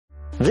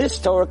This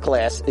Torah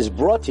class is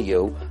brought to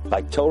you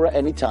by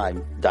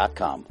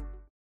TorahAnytime.com.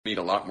 Meet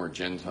a lot more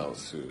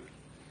Gentiles who...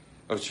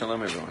 Oh,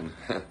 shalom everyone.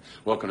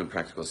 Welcome to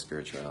Practical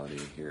Spirituality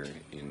here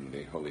in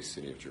the holy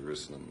city of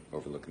Jerusalem,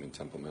 overlooking the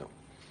Temple Mount.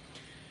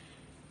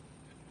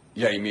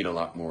 Yeah, you meet a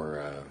lot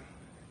more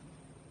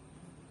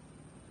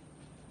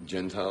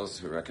Gentiles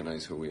who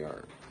recognize who we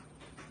are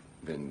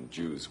than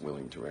Jews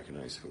willing to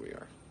recognize who we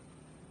are.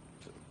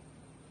 So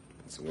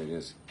that's the way it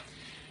is.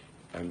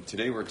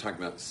 Today we're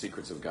talking about the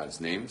secrets of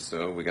God's name,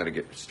 so we got to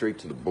get straight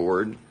to the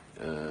board.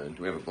 Do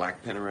we have a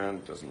black pen around?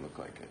 It doesn't look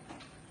like it.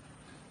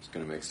 Just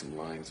going to make some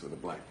lines with a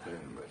black pen,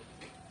 but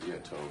yeah,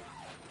 totally.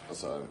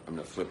 Also, I'm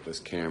going to flip this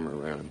camera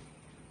around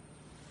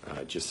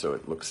just so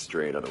it looks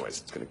straight,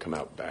 otherwise it's going to come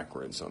out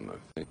backwards on the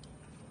thing.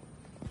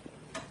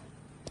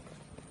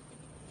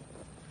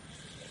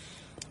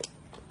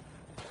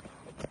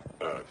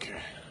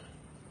 Okay.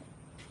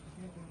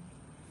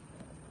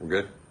 We're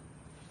good?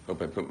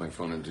 Hope I put my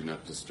phone on Do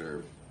Not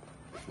Disturb.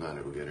 If not,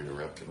 it will get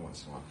interrupted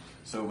once in a while.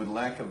 So with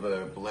lack of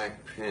a black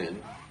pen,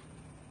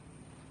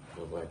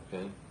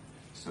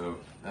 so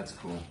that's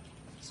cool.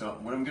 So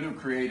what I'm going to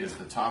create is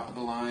the top of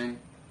the line,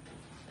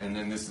 and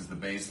then this is the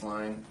base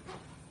line.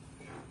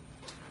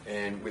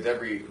 And with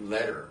every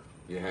letter,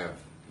 you have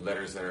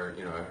letters that are,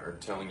 are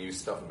telling you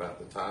stuff about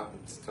the top,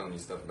 it's telling you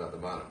stuff about the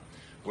bottom.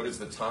 What does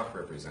the top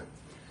represent?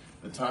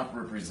 The top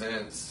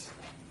represents,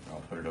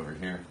 I'll put it over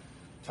here,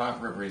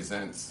 top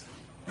represents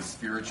the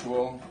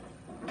spiritual,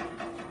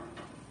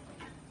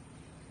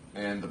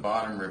 and the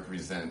bottom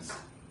represents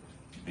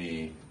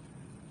the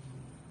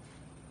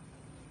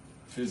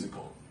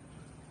physical.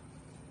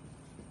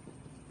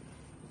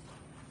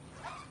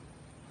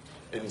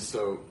 And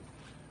so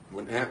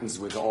what happens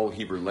with all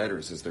Hebrew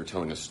letters is they're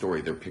telling a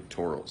story, they're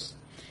pictorials.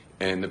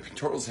 And the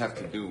pictorials have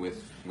to do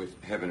with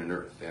heaven and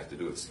earth. They have to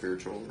do with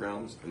spiritual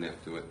realms, and they have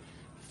to do with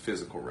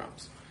physical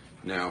realms.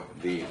 Now,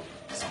 the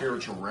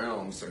spiritual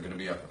realms are going to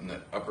be up in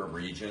the upper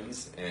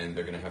regions, and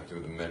they're going to have to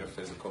do with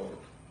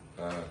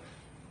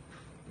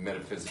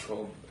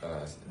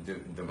the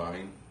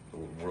divine, the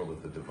world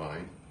of the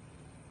divine,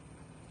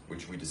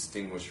 which we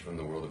distinguish from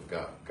the world of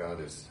God. God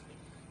is,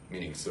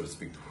 meaning, so to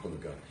speak, the world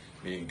of God.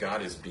 Meaning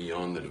God is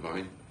beyond the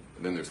divine.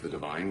 And then there's the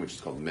divine, which is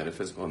called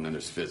metaphysical, and then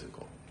there's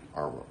physical,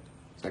 our world.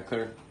 Is that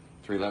clear?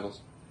 3 levels?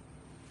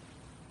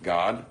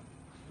 God.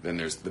 Then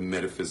there's the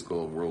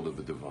metaphysical world of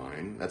the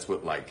divine. That's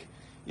what, like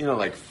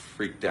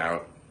freaked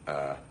out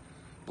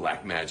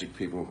black magic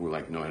people who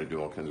know how to do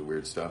all kinds of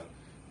weird stuff.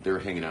 They're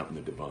hanging out in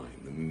the divine,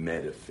 the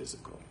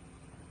metaphysical,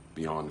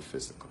 beyond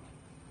physical.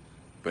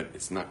 But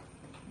it's not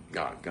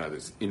God. God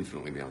is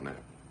infinitely beyond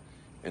that.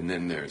 And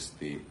then there's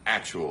the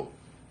actual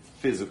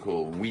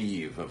physical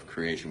weave of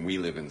creation. We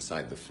live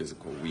inside the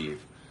physical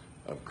weave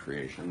of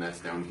creation. And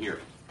that's down here.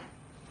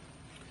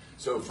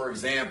 So, for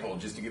example,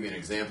 just to give you an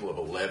example of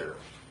a letter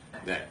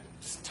that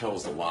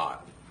tells a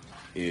lot,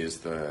 is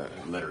the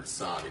letter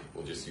Tzadik.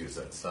 We'll just use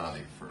that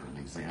Tzadik for an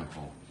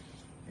example.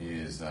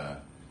 Is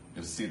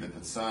you'll see that the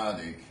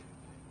Tzadik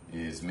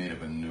is made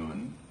of a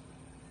Nun,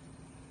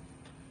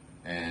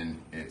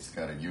 and it's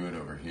got a Yud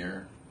over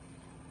here,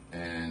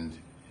 and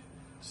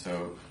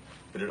so,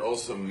 but it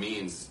also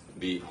means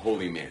the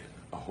holy man.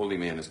 A holy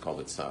man is called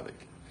a Tzadik.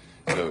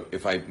 So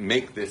if I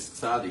make this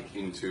Tzadik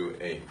into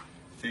a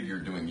figure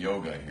doing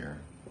yoga here,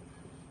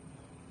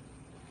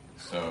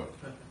 so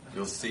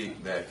you'll see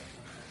that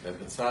the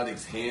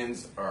Tzaddik's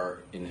hands are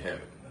in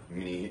heaven,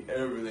 meaning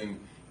everything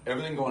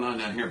going on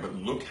down here. But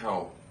look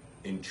how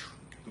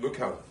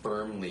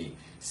firmly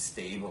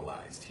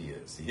stabilized he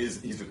is.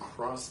 He's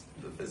across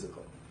the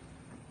physical,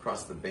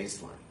 across the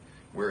baseline.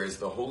 Whereas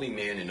the holy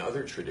man in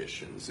other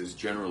traditions is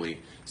generally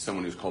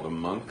someone who's called a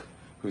monk,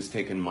 who's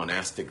taken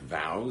monastic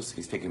vows.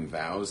 He's taken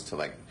vows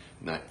to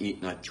not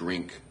eat, not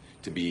drink,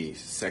 to be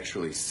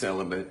sexually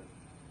celibate.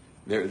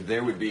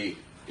 There would be,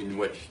 in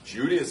what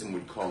Judaism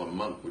would call a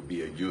monk, would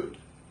be a yud.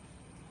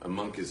 A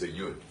monk is a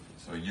yud.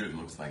 So a yud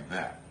looks like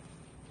that.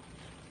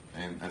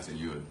 And that's a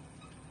yud.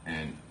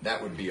 And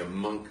that would be a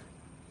monk.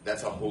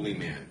 That's a holy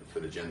man for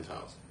the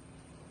Gentiles.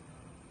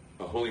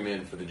 A holy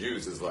man for the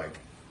Jews is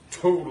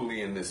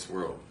totally in this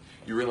world.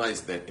 You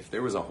realize that if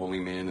there was a holy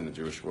man in the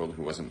Jewish world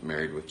who wasn't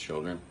married with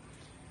children,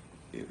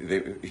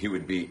 he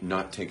would be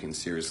not taken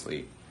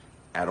seriously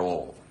at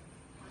all.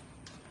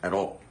 At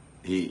all.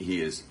 He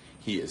is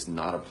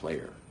not a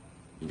player.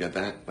 You got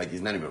that?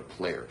 He's not even a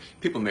player.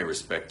 People may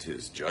respect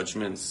his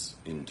judgments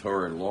in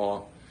Torah and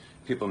law.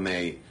 People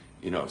may,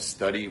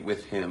 study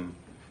with him,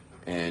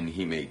 and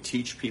he may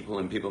teach people,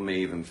 and people may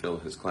even fill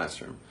his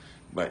classroom.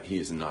 But he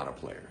is not a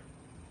player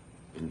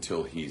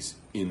until he's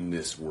in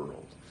this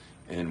world.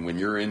 And when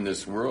you're in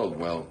this world,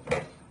 well,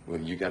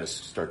 you got to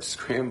start to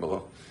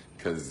scramble,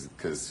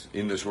 because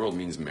in this world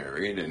means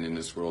married, and in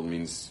this world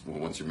means,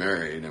 once you're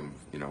married, and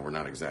we're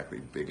not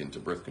exactly big into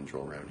birth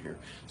control around here.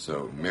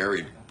 So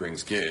married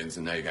brings kids,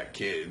 and now you got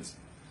kids,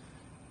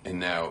 and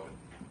now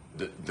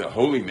the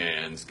holy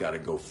man's got to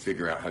go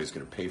figure out how he's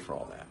going to pay for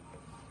all that,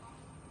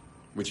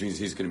 which means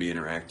he's going to be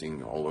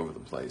interacting all over the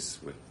place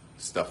with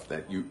stuff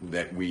that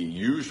we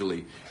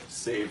usually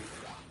save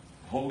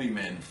holy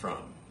men from.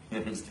 You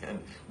understand?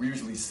 We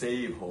usually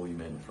save holy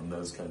men from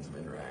those kinds of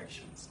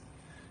interactions.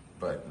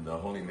 But the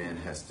holy man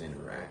has to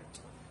interact.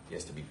 He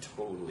has to be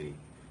totally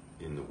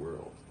in the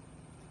world.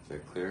 Is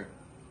that clear?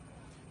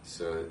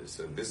 So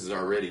this is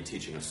already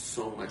teaching us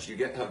so much. You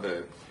get how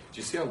do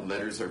you see how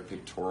letters are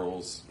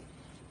pictorials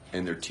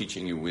and they're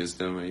teaching you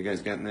wisdom? Are you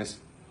guys getting this?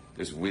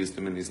 There's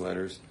wisdom in these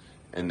letters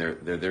and they're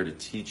there to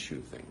teach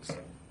you things.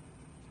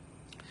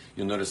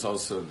 You'll notice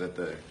also that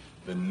the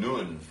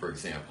nun, for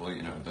example,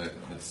 the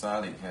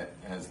tzaddik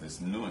has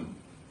this nun.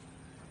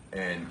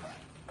 And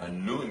a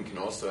nun can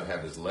also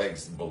have his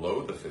legs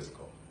below the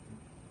physical,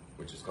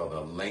 which is called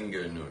a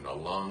lenger nun, a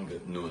long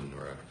nun,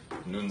 or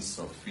a nun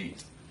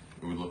sofit.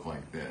 It would look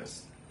like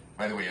this.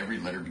 By the way, every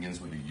letter begins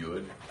with a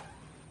yud,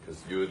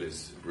 because yud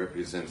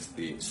represents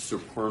the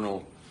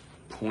supernal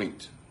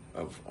point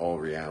of all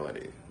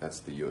reality.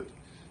 That's the yud.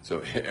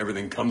 So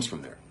everything comes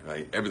from there,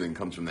 right? Everything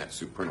comes from that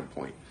supernal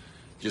point.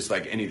 Just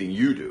like anything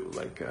you do.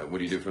 Like, what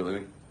do you do for a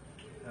living?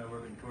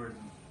 Working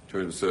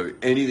tourism. So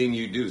anything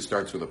you do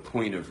starts with a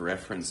point of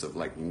reference of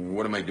like,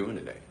 what am I doing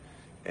today?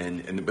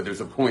 But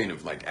there's a point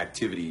of like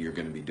activity you're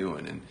going to be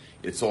doing, and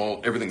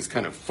everything's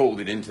kind of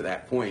folded into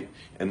that point,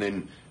 and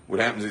then what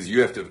happens is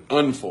you have to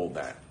unfold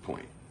that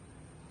point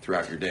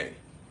throughout your day.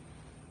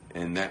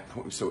 And that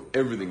point, so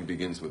everything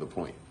begins with a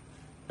point.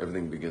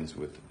 Everything begins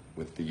with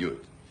the yud.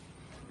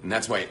 And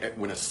that's why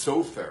when a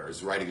sofer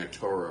is writing a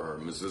Torah or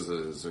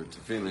mezuzahs or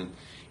tefillin,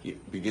 he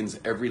begins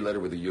every letter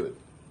with a yud.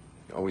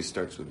 He always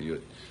starts with a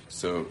yud.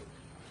 So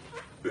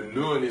the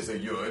nun is a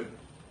yud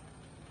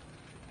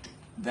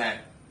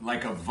that,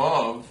 like a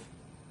vav,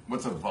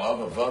 what's a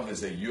vav? A vav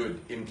is a yud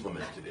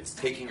implemented. It's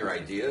taking your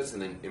ideas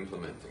and then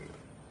implementing them.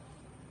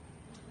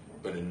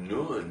 But a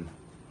nun,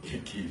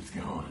 it keeps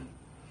going.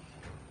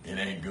 It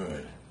ain't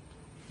good.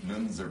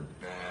 Nuns are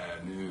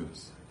bad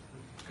news.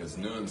 Because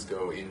nuns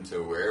go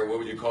into where? What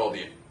would you call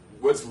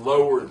what's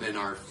lower than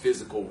our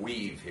physical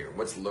weave here?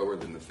 What's lower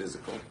than the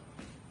physical?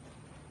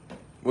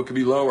 What could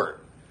be lower?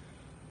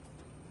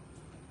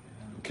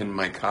 Can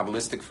my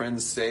Kabbalistic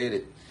friends say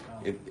it?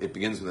 It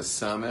begins with a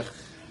samech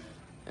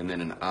and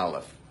then an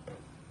aleph.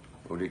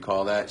 What do you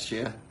call that,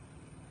 Shia?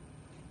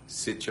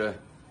 Sitra.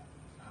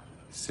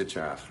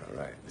 Sitra Achra,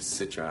 right.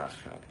 Sitra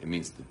Achra. It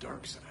means the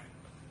dark side.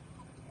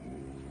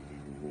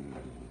 Ooh,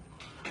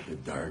 the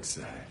dark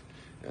side.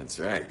 That's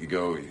right. You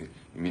go,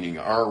 meaning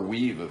our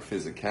weave of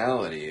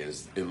physicality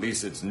is, at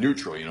least it's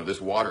neutral. This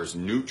water's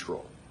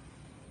neutral.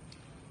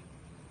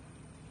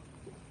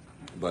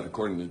 But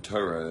according to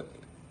Torah,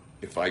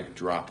 if I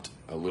dropped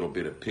a little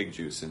bit of pig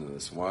juice into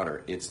this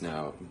water, it's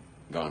now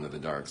gone to the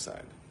dark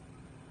side.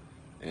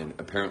 And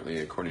apparently,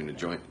 according to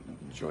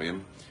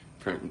Joyim,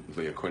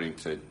 apparently according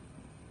to,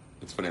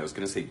 it's funny, I was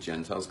going to say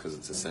Gentiles because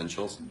it's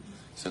essentials.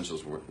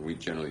 Essentials, we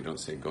generally don't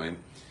say Goyim,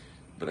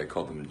 but I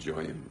call them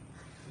Joyim.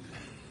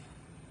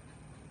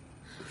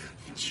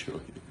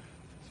 Joyim.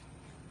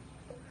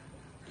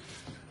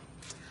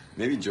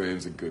 Maybe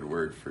Joyim's a good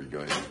word for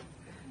Goyim.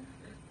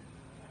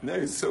 No,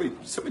 it's so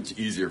much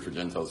easier for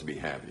Gentiles to be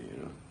happy,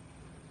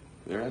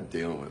 They're not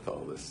dealing with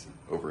all this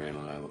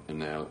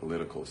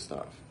over-analytical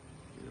stuff,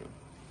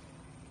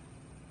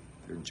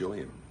 They're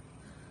Joyim.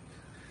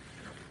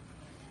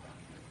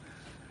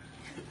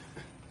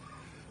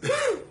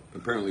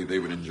 Apparently they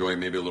would enjoy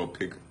maybe a little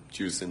pig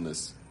juice in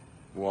this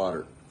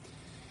water.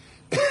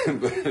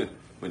 But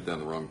went down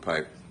the wrong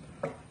pipe.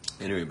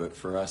 Anyway, but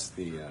for us,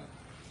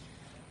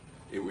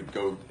 it would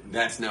go,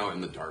 that's now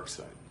in the dark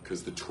side.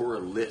 Because the Torah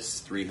lists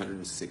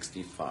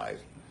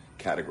 365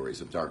 categories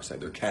of dark side.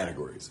 They're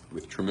categories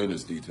with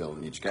tremendous detail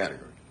in each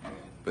category.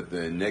 But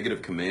the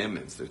negative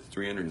commandments, there's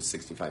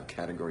 365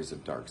 categories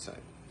of dark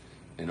side.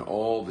 And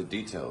all the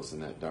details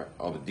in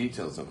all the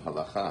details of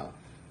halacha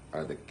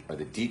are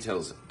the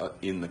details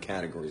in the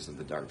categories of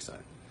the dark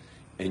side.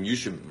 And you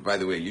should, by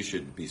the way, you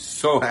should be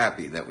so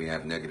happy that we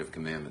have negative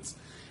commandments.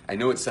 I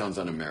know it sounds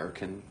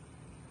un-American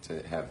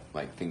to have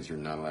like things you're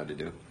not allowed to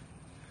do.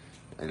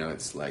 I know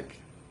it's like,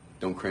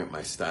 don't cramp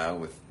my style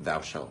with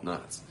thou shalt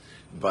nots.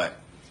 But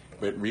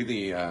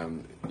really,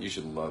 you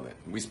should love it.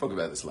 We spoke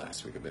about this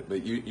last week a bit,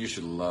 but you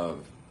should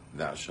love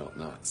thou shalt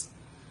nots.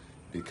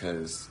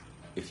 Because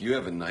if you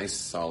have a nice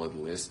solid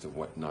list of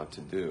what not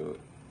to do,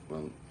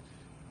 well,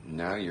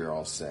 now you're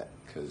all set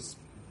because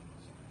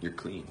you're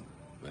clean.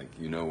 Like,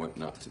 you know what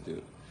not to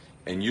do.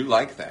 And you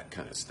like that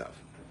kind of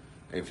stuff.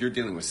 If you're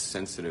dealing with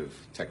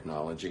sensitive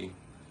technology,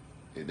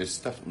 there's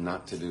stuff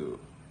not to do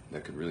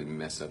that could really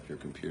mess up your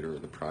computer or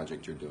the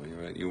project you're doing,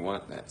 right? You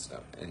want that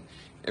stuff. And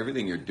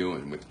everything you're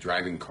doing with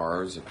driving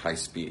cars at high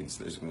speeds,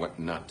 there's what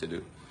not to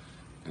do,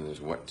 and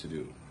there's what to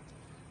do.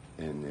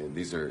 And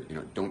these are,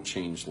 don't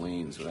change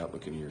lanes without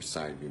looking in your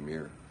side view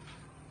mirror,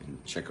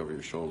 and check over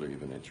your shoulder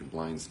even at your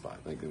blind spot.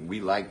 Like,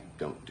 we like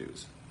don't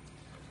do's.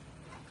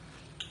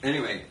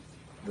 Anyway,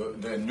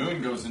 the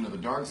nun goes into the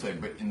dark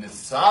side, but in the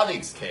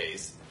tzaddik's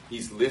case,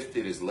 he's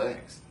lifted his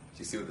legs. Do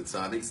you see what the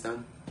tzaddik's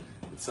done?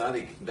 The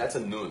tzaddik, that's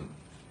a nun.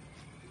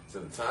 So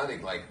the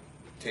tzaddik,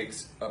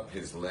 takes up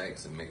his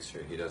legs and makes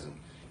sure he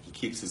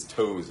keeps his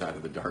toes out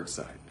of the dark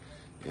side.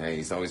 Yeah,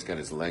 he's always got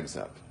his legs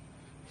up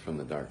from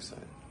the dark side.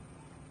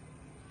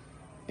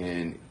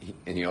 And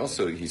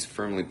he's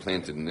firmly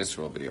planted in this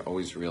world, but he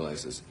always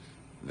realizes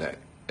that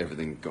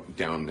everything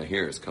down to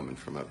here is coming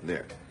from up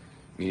there.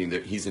 Meaning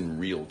that he's in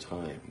real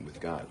time with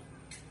God.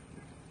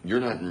 You're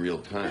not in real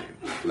time.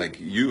 Like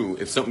you,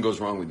 if something goes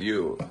wrong with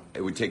you,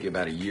 it would take you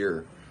about a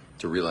year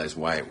to realize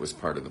why it was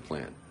part of the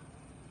plan.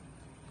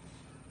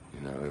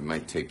 You know, it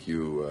might take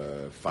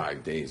you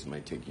 5 days. It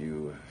might take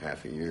you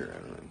half a year. I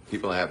don't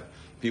know.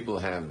 People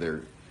have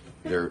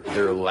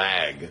their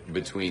lag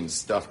between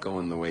stuff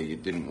going the way you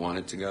didn't want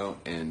it to go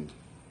and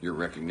your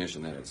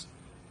recognition that it's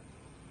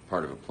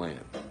part of a plan.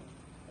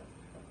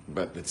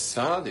 But the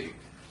tzaddik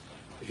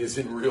is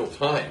in real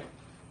time.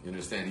 You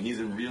understand? He's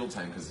in real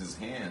time because his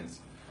hands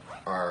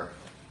are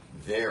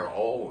there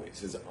always.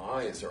 His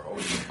eyes are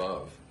always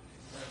above.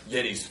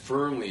 Yet he's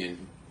firmly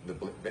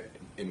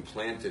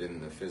implanted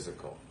in the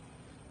physical.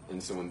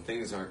 And so when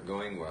things aren't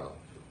going well,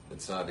 the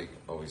tzaddik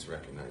always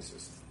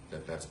recognizes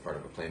that that's part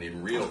of a plan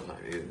in real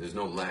time. There's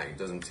no lag.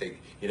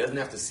 He doesn't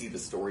have to see the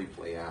story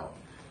play out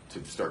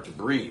to start to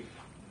breathe.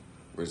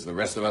 Whereas the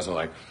rest of us are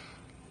like,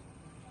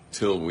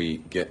 till we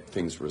get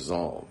things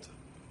resolved,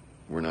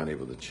 we're not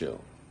able to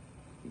chill.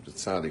 The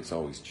tzaddik's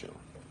always chill.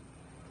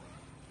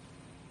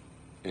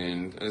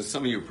 And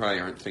some of you probably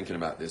aren't thinking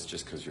about this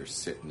just because you're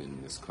sitting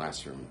in this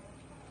classroom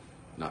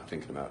not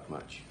thinking about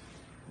much.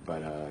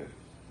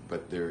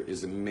 But there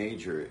is a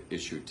major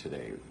issue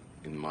today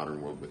in the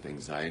modern world with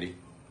anxiety.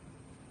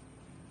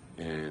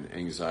 And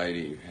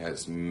anxiety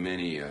has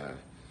many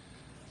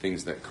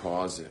things that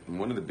cause it. And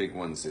one of the big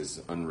ones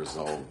is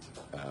unresolved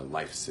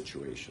life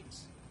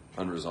situations.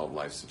 Unresolved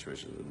life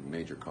situations are a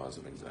major cause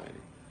of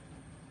anxiety.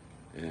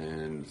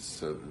 And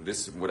so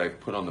what I've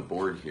put on the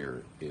board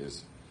here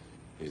is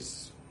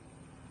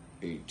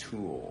a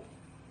tool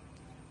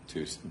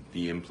to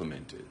be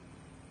implemented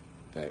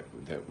that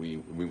we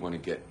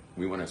want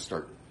to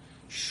start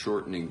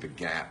shortening the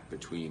gap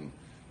between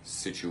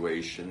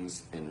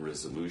situations and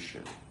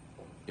resolution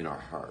in our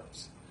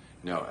hearts.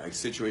 Now, a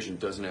situation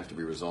doesn't have to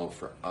be resolved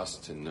for us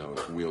to know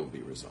it will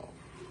be resolved.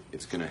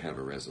 It's going to have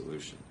a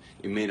resolution.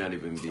 It may not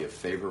even be a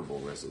favorable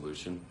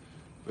resolution,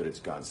 but it's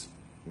God's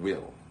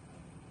will.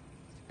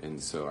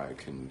 And so I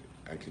can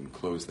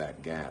close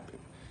that gap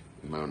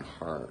in my own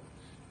heart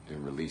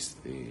and release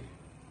the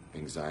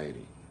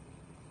anxiety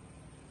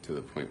to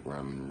the point where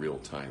I'm in real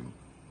time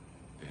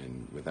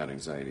and without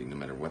anxiety no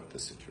matter what the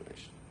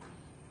situation.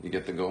 You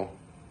get the goal?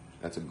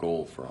 That's a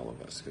goal for all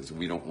of us because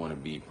we don't want to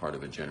be part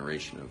of a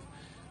generation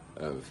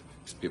of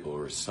people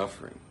who are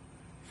suffering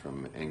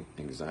from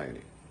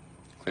anxiety.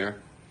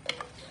 Clear?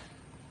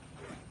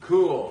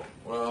 Cool.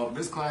 Well,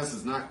 this class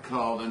is not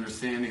called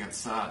Understanding a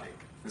Tzaddik.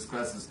 This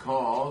class is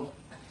called,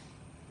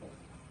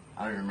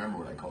 I don't even remember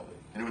what I called it.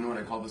 Anyone know what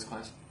I called this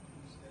class?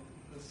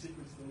 The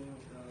Secrets of the Name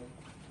of God.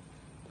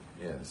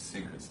 Yeah, the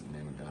Secrets of the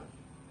Name of God.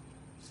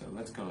 So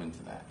let's go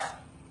into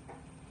that.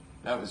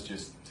 That was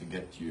just to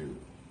get you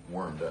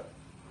warmed up.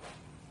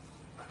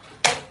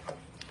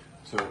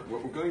 So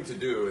what we're going to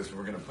do is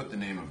we're going to put the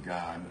name of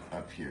God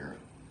up here.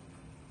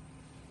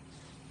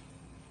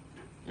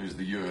 There's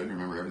the Yud.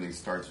 Remember, everything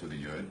starts with a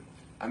Yud.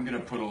 I'm going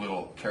to put a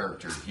little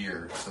character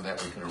here so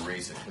that we can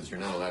erase it, because you're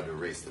not allowed to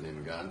erase the name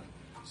of God.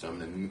 So I'm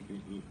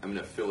going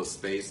to fill a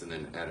space and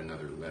then add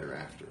another letter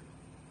after.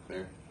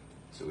 Clear?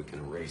 So we can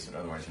erase it.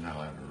 Otherwise, you're not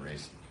allowed to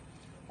erase it.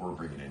 Or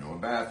bring it into a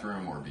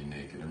bathroom, or be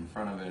naked in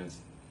front of it. It's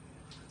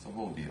a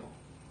whole deal.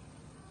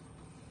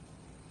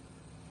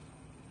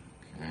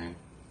 Okay.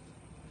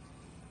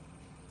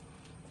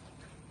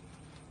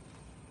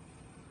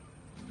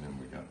 And then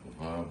we got the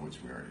Vav, which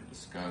we already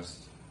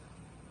discussed.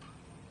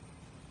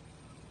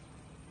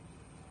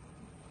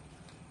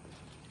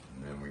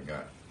 And then we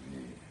got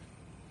the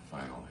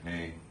final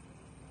Hey.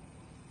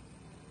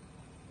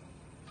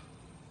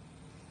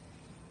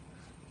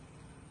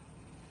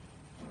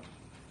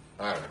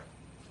 All right.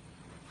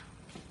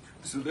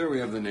 So there we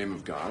have the name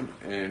of God,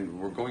 and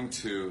we're going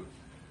to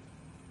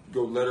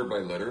go letter by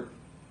letter.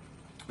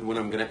 And what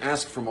I'm going to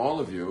ask from all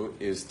of you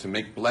is to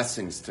make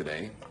blessings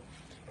today,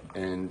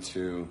 and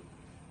to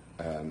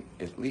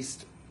at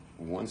least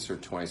once or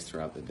twice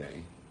throughout the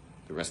day,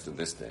 the rest of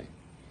this day,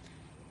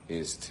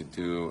 is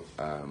to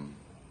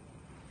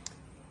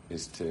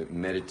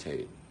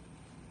meditate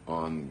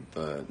on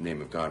the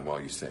name of God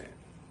while you say it.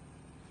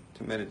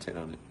 To meditate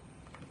on it.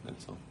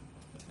 That's all.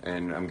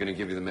 And I'm going to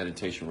give you the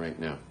meditation right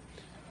now.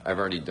 I've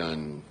already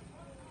done,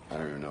 I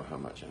don't even know how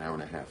much, an hour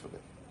and a half of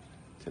it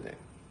today.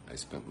 I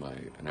spent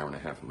an hour and a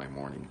half of my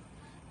morning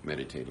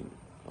meditating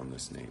on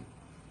this name.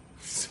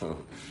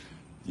 So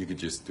you could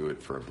just do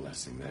it for a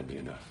blessing. That'd be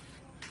enough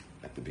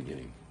at the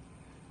beginning.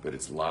 But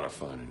it's a lot of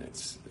fun, and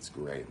it's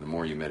great. The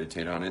more you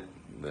meditate on it,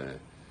 the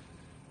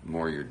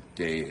more your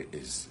day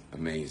is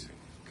amazing.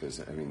 Because,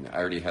 I mean, I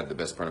already had the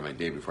best part of my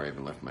day before I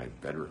even left my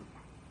bedroom.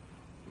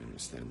 You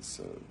understand?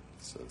 So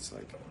it's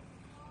like,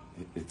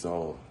 it's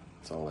all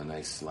a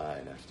nice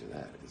slide after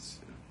that.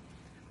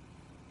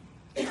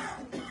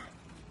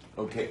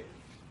 Okay.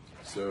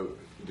 So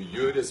the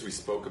yud, as we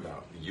spoke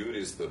about, the yud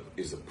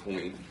is a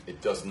point.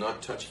 It does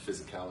not touch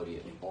physicality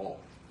at all.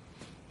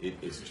 It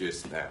is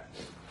just that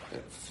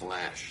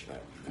flash,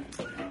 that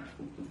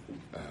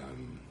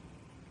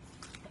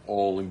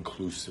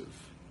all-inclusive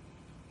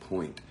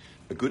point.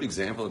 A good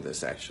example of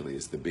this actually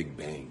is the Big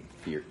Bang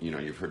theory. You know,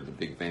 you've heard of the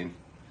Big Bang,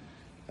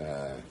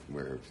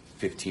 where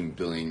 15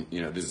 billion.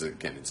 You know, this is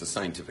again, it's a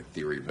scientific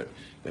theory, but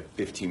that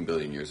 15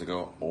 billion years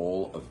ago,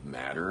 all of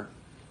matter,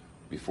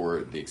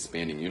 before the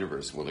expanding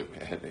universe,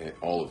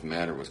 all of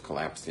matter was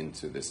collapsed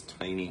into this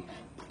tiny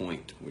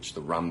point, which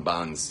the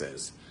Ramban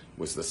says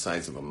was the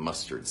size of a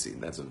mustard seed.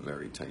 That's a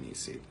very tiny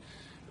seed.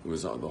 It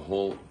was the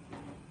whole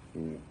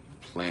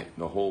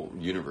the whole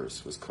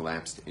universe was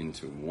collapsed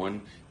into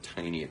one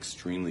tiny,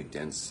 extremely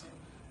dense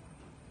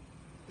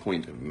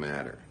point of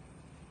matter.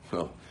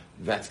 Well,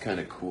 that's kind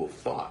of cool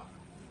thought.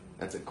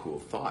 That's a cool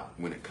thought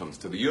when it comes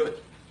to the yud,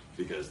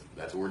 because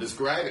that's what we're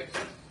describing.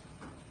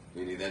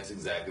 Meaning that's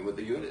exactly what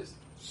the yud is.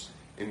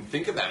 And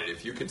think about it.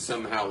 If you could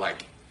somehow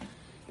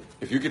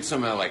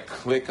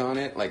click on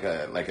it like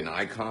an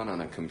icon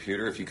on a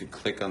computer, if you could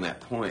click on that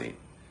point,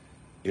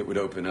 it would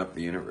open up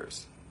the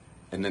universe.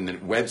 And then the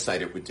website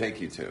it would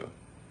take you to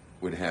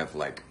would have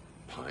like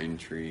pine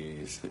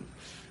trees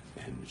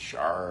and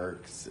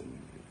sharks and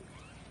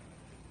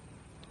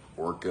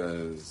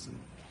orcas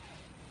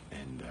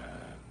and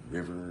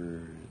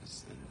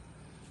rivers and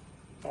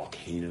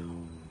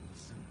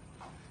volcanoes and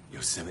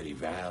Yosemite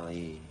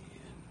Valley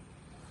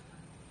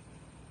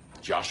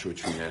and Joshua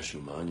Tree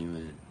National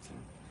Monument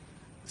and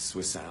the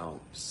Swiss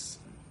Alps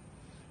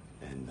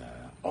and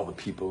all the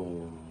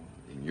people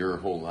in your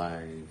whole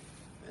life.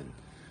 And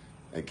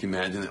I can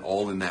imagine it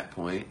all in that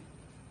point.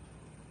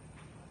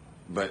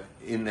 But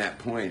in that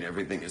point,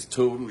 everything is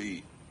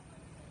totally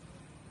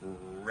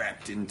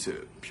wrapped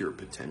into pure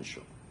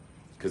potential.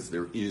 Because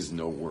there is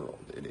no world.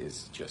 It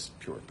is just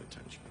pure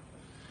potential.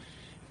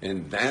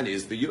 And that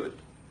is the yud.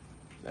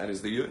 That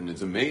is the yud. And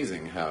it's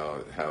amazing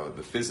how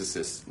the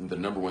physicists, the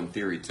number one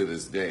theory to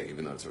this day,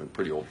 even though it's a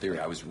pretty old theory,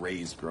 I was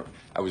raised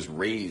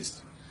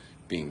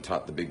being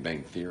taught the Big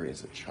Bang Theory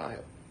as a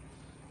child.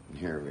 And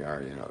here we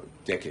are,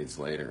 decades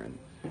later, and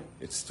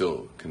it's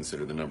still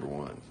considered the number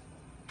one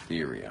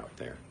theory out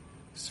there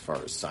as far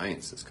as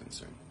science is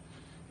concerned.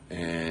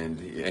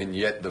 And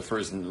yet the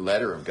first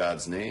letter of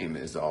God's name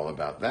is all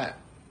about that.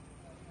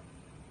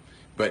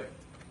 But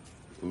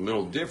the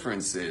little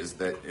difference is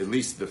that at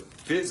least the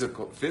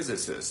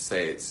physicists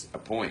say it's a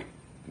point.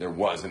 There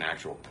was an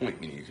actual point,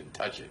 meaning you can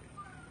touch it.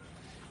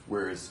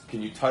 Whereas,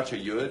 can you touch a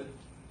yud?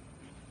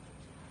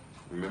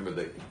 Remember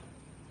that?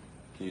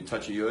 Can you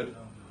touch a yud?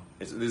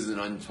 This is an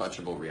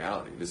untouchable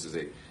reality. This is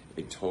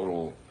a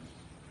total.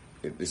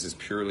 This is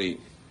purely,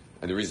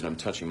 and the reason I'm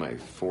touching my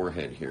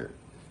forehead here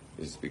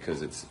is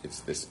because it's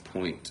this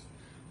point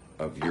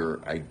of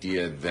your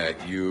idea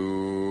that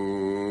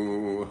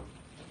you,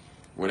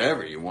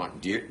 whatever you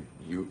want,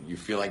 you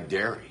feel like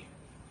dairy.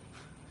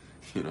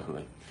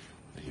 Like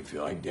you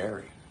feel like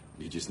dairy.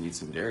 You just need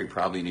some dairy.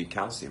 Probably need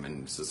calcium,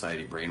 and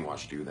society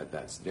brainwashed you that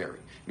that's dairy.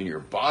 I mean, your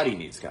body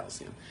needs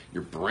calcium.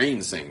 Your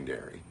brain's saying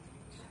dairy.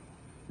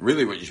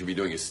 Really, what you should be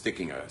doing is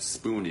sticking a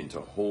spoon into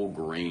whole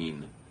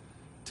grain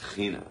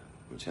tahina,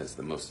 which has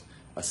the most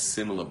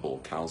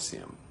assimilable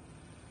calcium,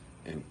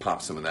 and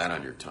pop some of that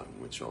on your tongue,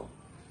 which will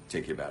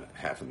take you about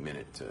half a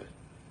minute to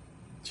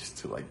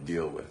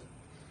deal with,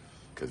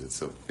 because it's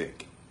so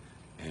thick.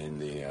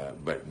 And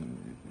but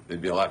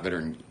it'd be a lot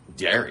better than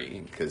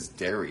dairy, because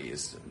dairy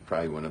is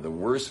probably one of the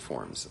worst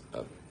forms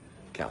of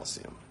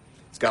calcium.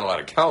 It's got a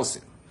lot of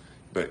calcium,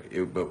 but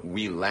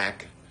we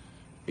lack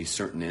a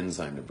certain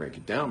enzyme to break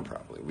it down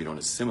properly. We don't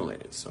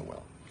assimilate it so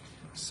well.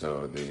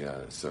 So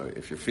so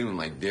if you're feeling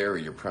like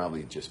dairy, you're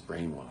probably just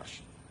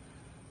brainwashed.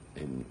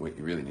 And what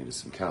you really need is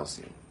some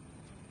calcium.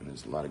 And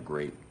there's a lot of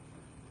great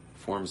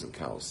forms of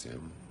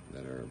calcium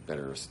that are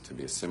better to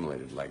be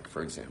assimilated, like,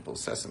 for example,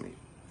 sesame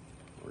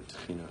or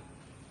tahina,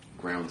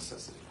 ground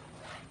sesame.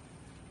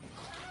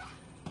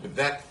 But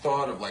that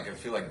thought of I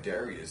feel like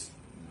dairy is,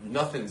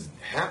 nothing's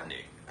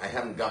happening. I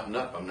haven't gotten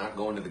up. I'm not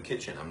going to the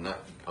kitchen. I'm not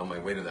on my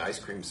way to the ice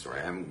cream store.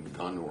 I haven't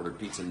gone to order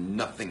pizza.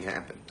 Nothing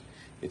happened.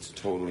 It's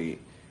totally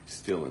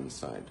still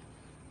inside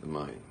the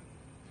mind.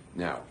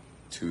 Now,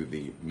 to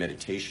the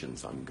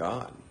meditations on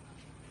God,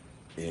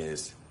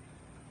 this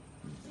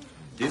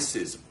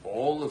is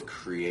all of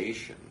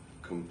creation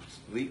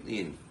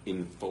completely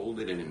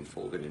enfolded and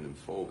enfolded and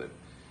enfolded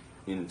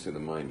into the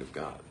mind of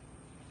God.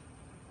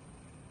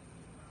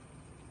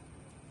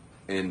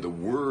 And the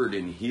word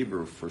in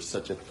Hebrew for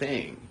such a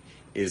thing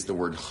is the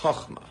word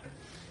chachma.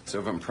 So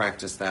everyone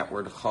practice that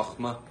word,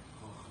 chachma.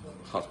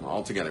 Chachma.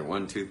 All together.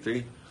 1, 2,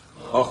 3.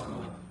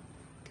 Chachma.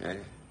 Okay?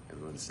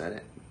 Everyone said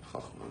it?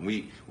 Chachma.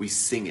 We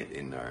sing it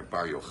in our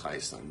Bar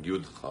Yochai song,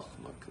 Yud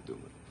Chachma Kaduma.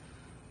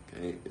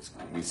 Okay?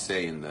 We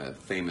say in the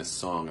famous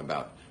song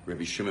about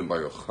Rabbi Shimon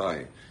Bar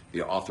Yochai,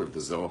 the author of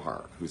the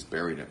Zohar, who's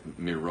buried at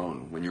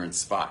Miron. When you're in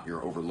Tzfat,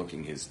 you're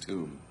overlooking his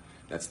tomb.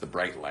 That's the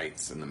bright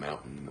lights in the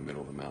mountain, in the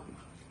middle of the mountain.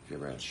 If you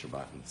ever had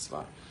Shabbat in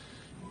Tzfat.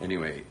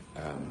 Anyway,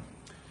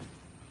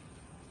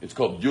 It's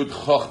called Yud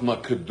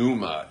Chochma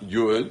Keduma.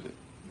 Yud,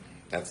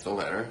 that's the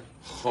letter.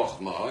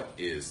 Chochma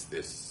is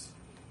this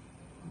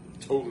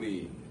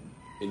totally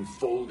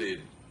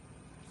enfolded,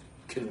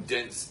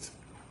 condensed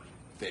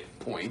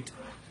point.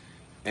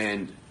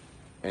 And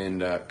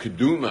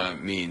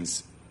Keduma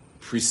means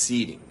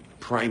preceding,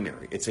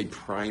 primary. It's a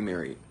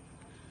primary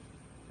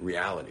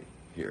reality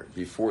here.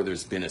 Before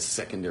there's been a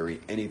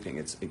secondary anything,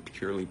 it's a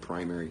purely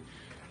primary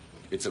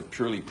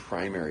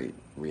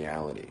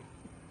reality,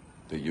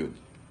 the Yud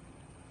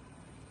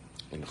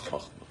in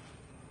Chochmah.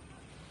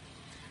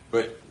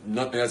 But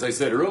as I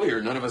said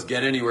earlier, none of us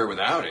get anywhere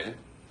without it.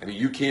 I mean,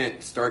 you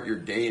can't start your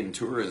day in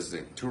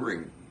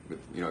touring with,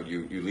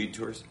 you lead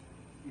tours?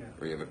 Yeah.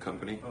 Or you have a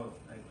company? Both.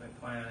 I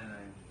plan and I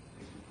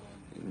take people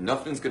on.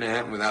 Nothing's going to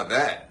happen without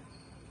that.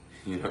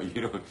 You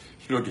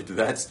don't get to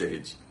that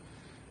stage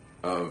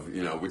of,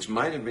 which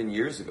might have been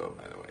years ago,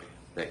 by the way,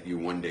 that you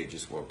one day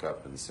just woke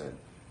up and said,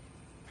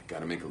 I got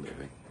to make a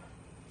living.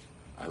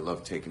 I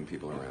love taking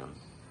people around.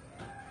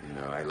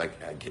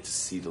 I get to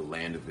see the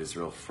land of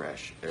Israel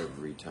fresh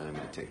every time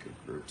I take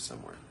a group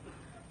somewhere.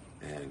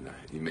 And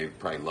you may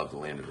probably love the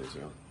land of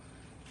Israel.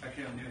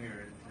 Actually, I'm new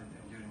here.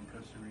 I'm doing it in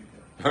Costa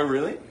Rica. Oh,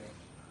 really?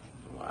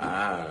 Yeah.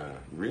 Wow.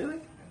 Really?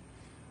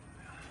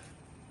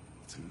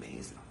 It's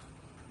amazing.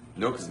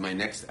 No, because my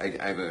next,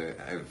 I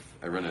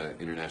run an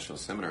international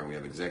seminar. We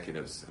have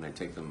executives, and I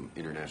take them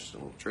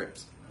international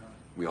trips.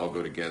 We all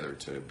go together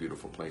to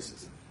beautiful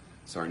places.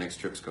 So our next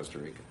trip's Costa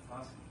Rica.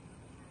 Awesome.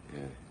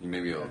 Yeah,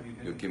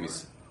 you'll give me.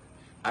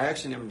 I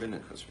actually never been to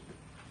Costa Rica.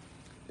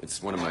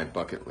 It's one of my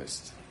bucket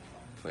list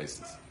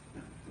places.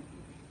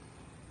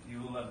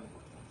 You will love it.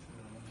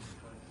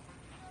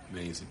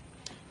 Amazing.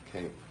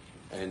 Okay,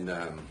 and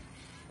I'm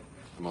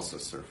also a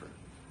surfer.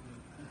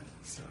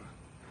 So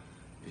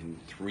in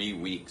 3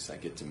 weeks, I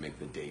get to make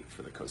the date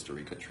for the Costa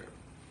Rica trip.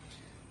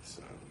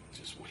 So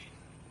just wait.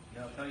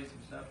 Yeah, I'll tell you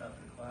some stuff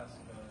after class.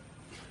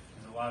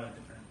 There's a lot of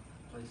different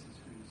places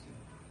for you to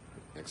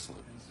see.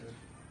 Excellent. And surf.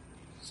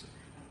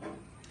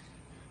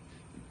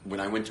 When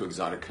I went to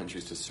exotic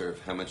countries to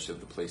surf, how much of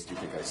the place do you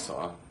think I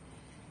saw?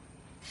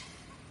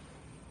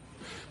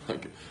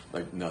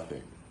 like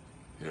nothing.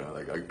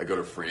 I go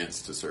to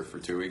France to surf for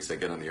 2 weeks. I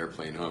get on the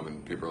airplane home,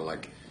 and people are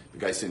like, the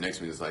guy sitting next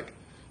to me is like,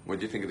 what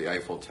do you think of the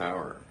Eiffel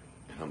Tower?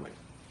 And I'm like,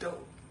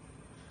 dope.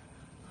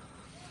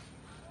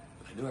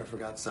 I knew I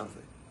forgot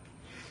something.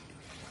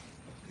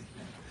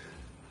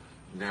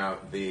 Now,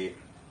 the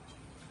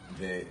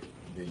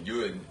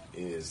Yud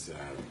is...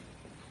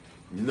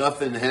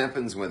 nothing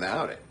happens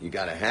without it. You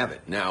got to have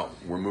it. Now,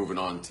 we're moving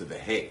on to the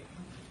Hey.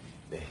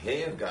 The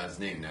Hey of God's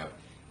name. Now,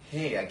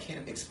 Hey, I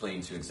can't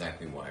explain to you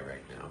exactly why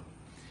right now,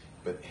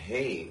 but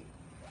Hey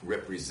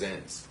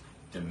represents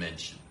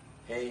dimension.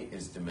 Hey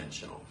is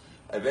dimensional.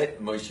 I bet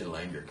Moshe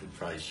Langer could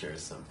probably share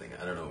something.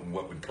 I don't know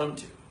what would come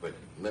to, but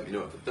let me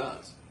know if it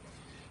does.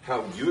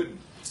 How Yud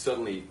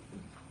suddenly,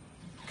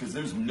 because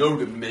there's no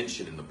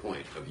dimension in the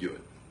point of Yud.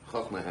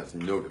 Chochmah has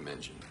no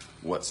dimension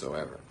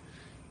whatsoever.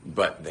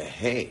 But the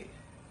Hey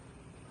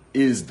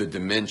is the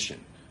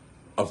dimension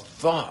of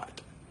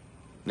thought.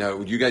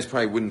 Now, you guys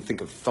probably wouldn't think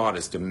of thought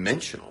as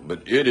dimensional,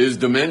 but it is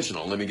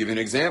dimensional. Let me give you an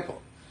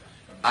example.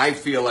 I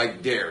feel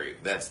like dairy.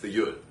 That's the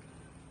Yud.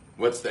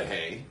 What's the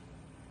Hey?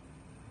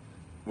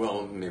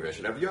 Well, maybe I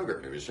should have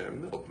yogurt. Maybe I should have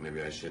milk.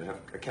 Maybe I should have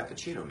a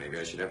cappuccino. Maybe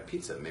I should have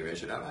pizza. Maybe I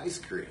should have ice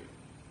cream.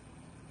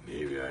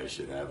 Maybe I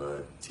should have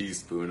a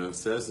teaspoon of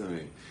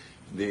sesame.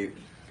 Do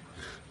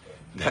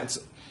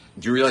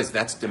you realize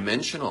that's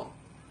dimensional?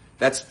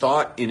 That's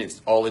thought in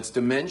all its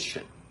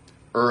dimension.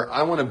 Or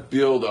I want to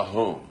build a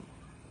home.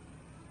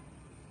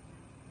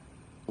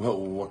 Well,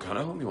 what kind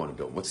of home you want to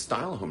build? What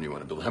style of home you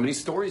want to build? How many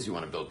stories you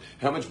want to build?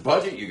 How much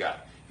budget you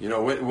got?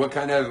 What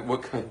kind?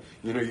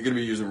 You're going to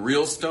be using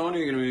real stone, or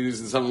you're going to be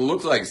using something that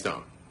looks like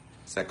stone?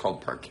 Is that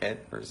called parquet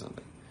or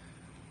something?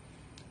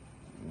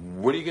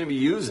 What are you going to be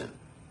using?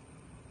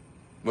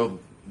 Well,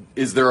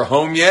 is there a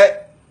home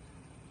yet?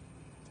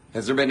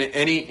 Has there been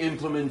any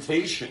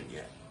implementation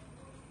yet?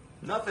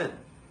 Nothing.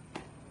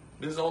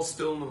 This is all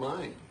still in the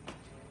mind.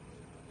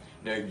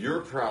 Now,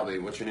 you're probably,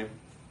 what's your name?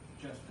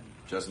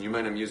 Justin, you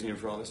mind I'm using you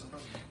for all this?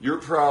 You're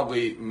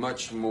probably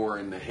much more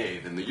in the Hey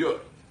than the Yud.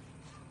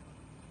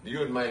 The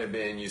Yud might have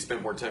been, you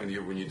spent more time in the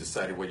Yud when you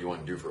decided what you want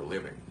to do for a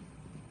living.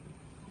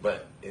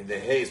 But the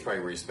Hey is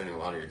probably where you're spending a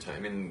lot of your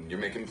time, and you're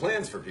making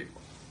plans for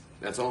people.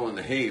 That's all in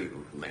the Hey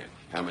land.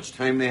 How much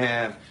time they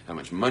have, how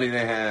much money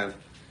they have,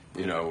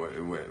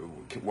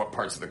 what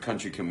parts of the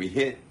country can we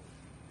hit.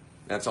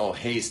 That's all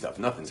Hey stuff.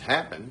 Nothing's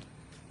happened.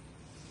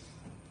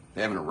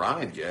 They haven't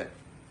arrived yet.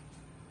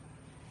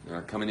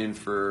 They're coming in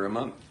for a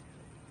month.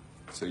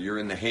 So you're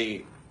in the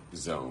Hey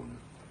zone.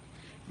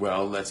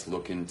 Well, let's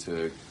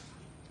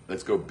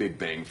go Big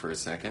Bang for a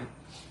second.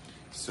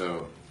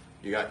 So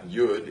you got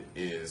Yud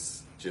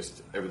is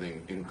just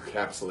everything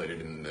encapsulated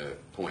in the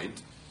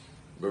point.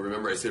 But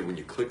remember I said when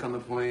you click on the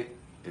point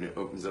and it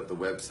opens up the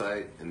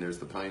website and there's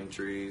the pine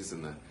trees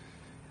and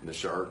the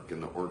shark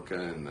and the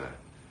orca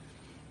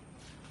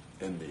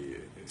and the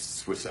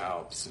Swiss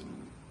Alps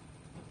and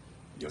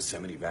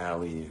Yosemite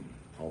Valley and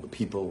all the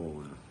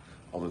people,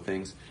 all the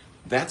things.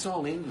 That's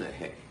all in the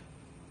hay.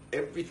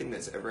 Everything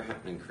that's ever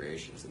happened in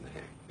creation is in the hay.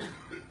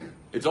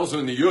 It's also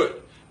in the yud,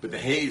 but the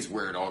hay is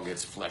where it all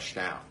gets fleshed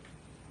out.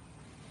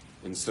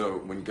 And so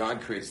when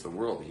God creates the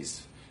world,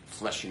 he's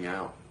fleshing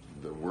out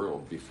the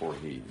world before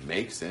he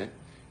makes it.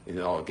 It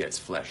all gets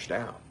fleshed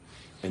out.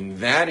 And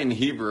that in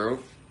Hebrew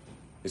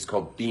is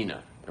called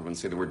Bina. Everyone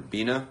say the word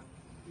Bina?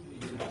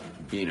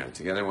 Bina.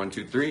 Together, 1,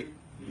 2, 3.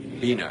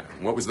 Bina.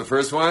 What was the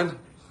first one?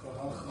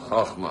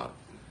 Chochmah.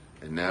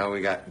 And now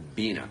we got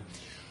Bina.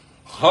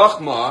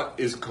 Chochmah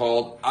is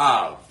called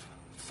Av,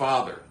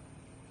 father.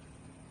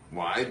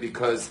 Why?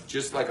 Because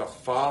just like a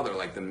father,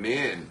 like the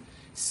man,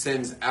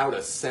 sends out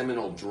a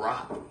seminal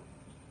drop.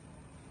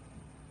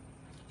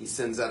 He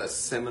sends out a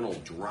seminal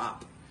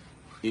drop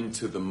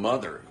into the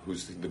mother,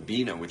 who's the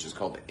Bina, which is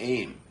called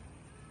Aim,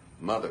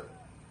 mother.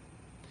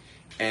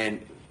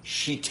 And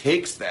she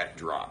takes that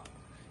drop,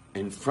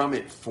 and from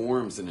it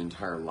forms an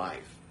entire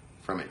life.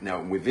 From it.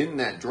 Now, within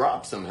that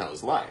drop somehow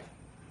is life.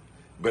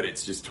 But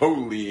it's just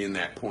totally in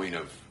that point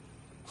of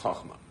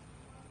Chachma.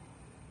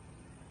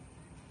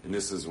 And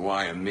this is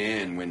why a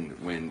man,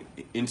 when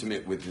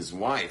intimate with his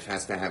wife,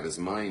 has to have his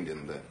mind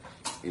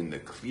in the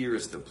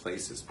clearest of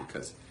places,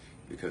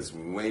 because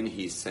when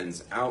he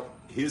sends out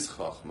his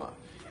Chachma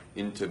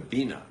into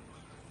Bina,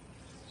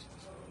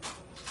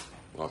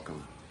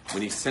 welcome.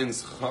 When he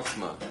sends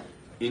Chachma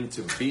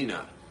into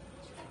Bina,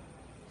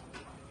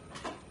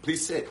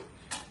 please sit.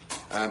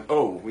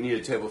 We need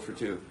a table for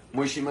two.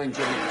 Moshe, mind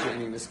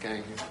joining this guy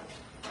here?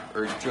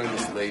 Or join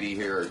this lady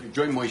here? Or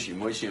join Moshe and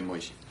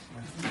Moshe.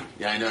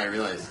 Yeah, I know, I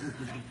realize.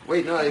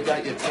 Wait, no, I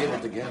got you a table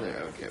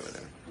together. Okay,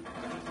 whatever.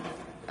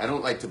 I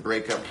don't like to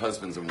break up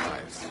husbands and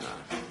wives.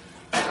 No.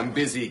 I'm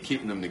busy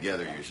keeping them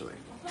together, usually.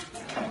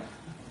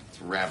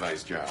 It's a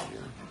rabbi's job, you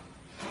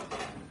know.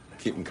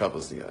 Keeping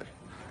couples together.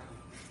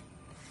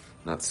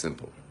 Not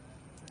simple.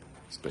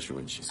 Especially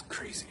when she's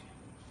crazy.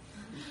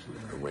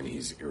 Or when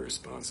he's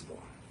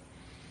irresponsible.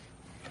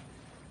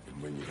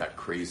 And when you got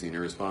crazy and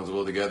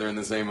irresponsible together in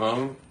the same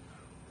home,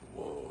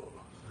 whoa.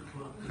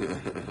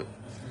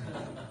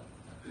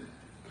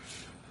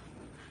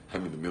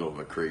 I'm in the middle of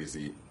a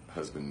crazy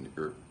husband,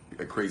 or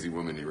a crazy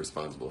woman,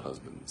 irresponsible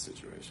husband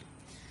situation.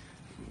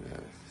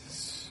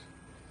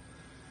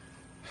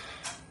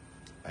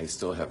 I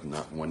still have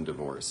not one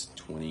divorce.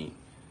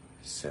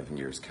 27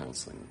 years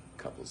counseling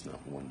couples, not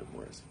one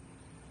divorce.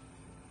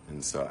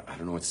 And so I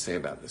don't know what to say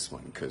about this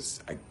one, because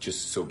I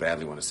just so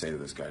badly want to say to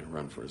this guy to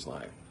run for his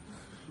life.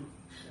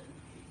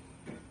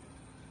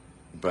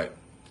 But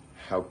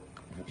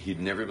he'd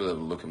never be able to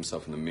look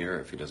himself in the mirror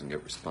if he doesn't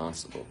get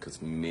responsible,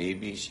 because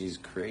maybe she's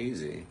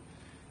crazy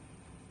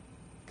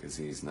because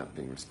he's not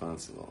being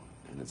responsible,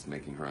 and it's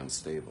making her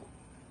unstable.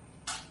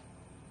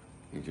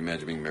 Can you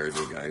imagine being married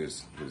to a guy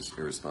who's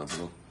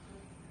irresponsible?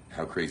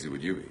 How crazy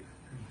would you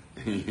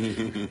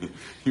be?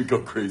 You go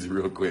crazy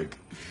real quick.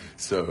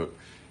 So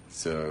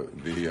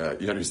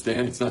you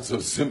understand, it's not so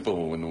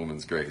simple when the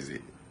woman's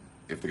crazy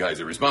if the guy's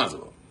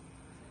irresponsible,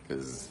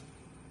 because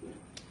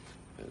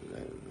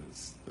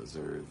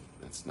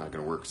that's not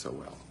going to work so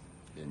well,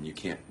 and you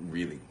can't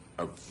really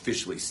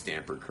officially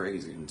stamp her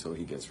crazy until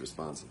he gets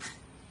responsible.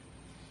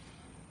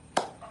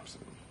 So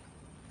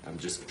I'm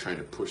just trying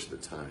to push the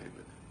time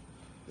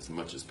as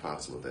much as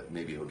possible that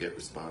maybe he'll get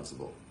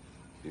responsible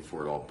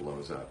before it all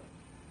blows up.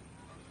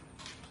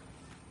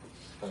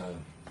 But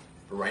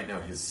right now,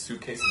 his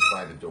suitcase is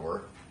by the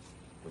door,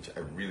 which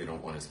I really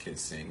don't want his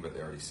kids seeing, but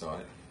they already saw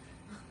it.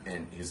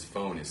 And his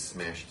phone is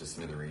smashed to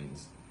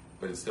smithereens,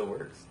 but it still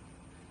works.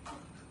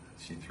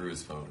 She threw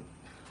his phone.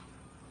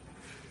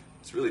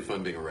 It's really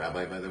fun being a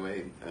rabbi, by the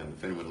way.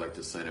 If anyone would like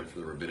to sign up for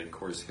the rabbinic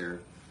course here,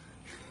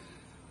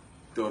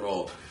 don't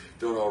all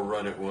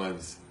run at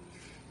once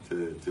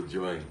to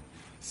join.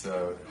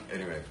 So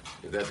anyway,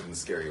 if that didn't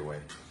scare you away.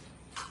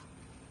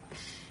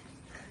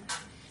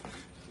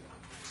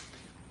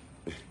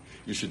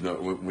 You should know,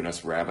 when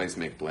us rabbis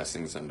make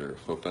blessings under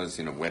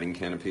chuppahs, wedding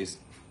canopies,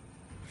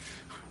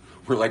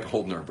 we're like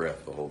holding our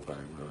breath the whole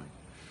time. We're like,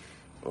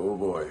 oh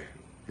boy,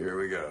 here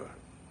we go.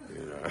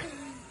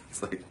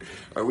 It's like,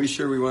 are we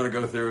sure we want to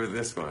go through with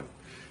this one?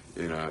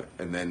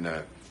 And then,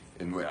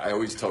 and I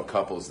always tell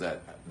couples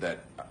that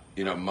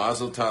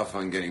mazel tov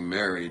on getting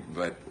married,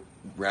 but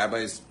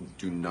rabbis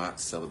do not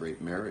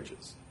celebrate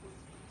marriages.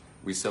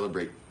 We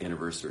celebrate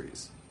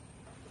anniversaries.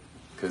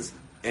 Because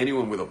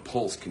anyone with a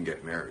pulse can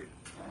get married.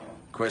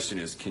 Question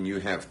is, can you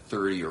have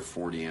 30 or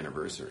 40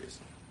 anniversaries?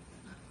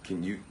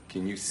 Can you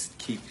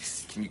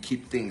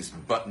keep things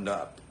buttoned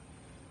up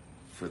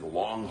for the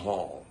long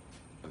haul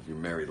of your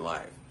married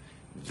life?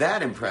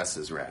 That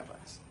impresses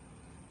rabbis.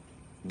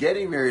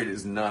 Getting married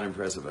is not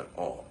impressive at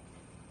all.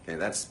 Okay,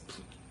 that's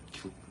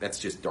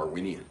just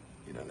Darwinian.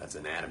 That's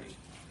anatomy.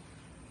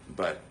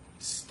 But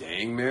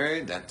staying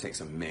married, that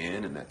takes a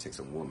man and that takes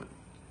a woman.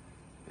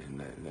 And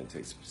that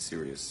takes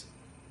serious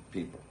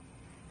people.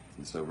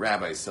 And so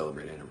rabbis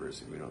celebrate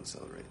anniversary. We don't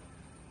celebrate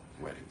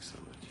weddings so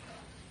much.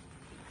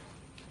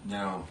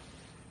 Now,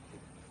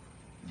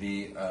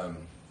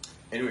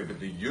 Anyway, but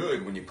the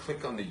Yud, when you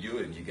click on the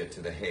Yud, you get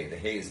to the Hey. The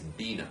Hey is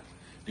Bina.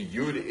 The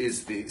Yud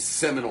is the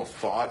seminal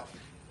thought,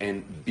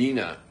 and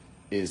Bina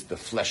is the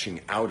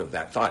fleshing out of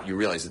that thought. You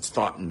realize it's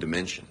thought and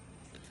dimension.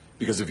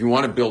 Because if you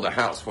want to build a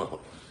house,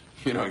 well,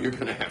 you're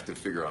going to have to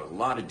figure out a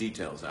lot of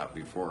details out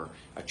before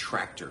a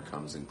tractor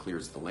comes and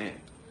clears the land.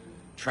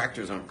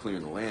 Tractors aren't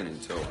clearing the land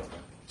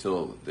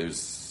until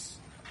there's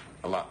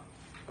a lot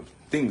of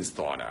things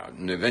thought out,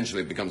 and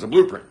eventually it becomes a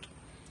blueprint,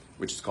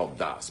 which is called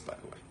Das, by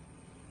the way.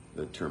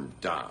 The term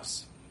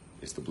Das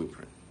is the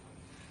blueprint.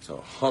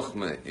 So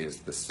Chochmah is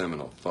the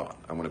seminal thought.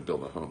 I want to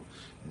build a home.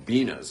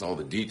 Bina is all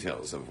the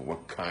details of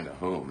what kind of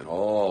home and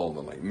all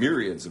the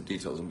myriads of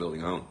details of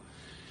building a home.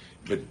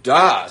 But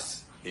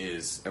Das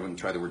is, everyone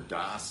try the word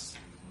Das?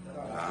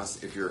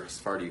 Das. If you're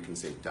Sephardi, you can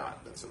say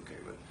dot. That's okay.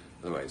 But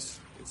otherwise,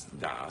 it's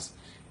Das.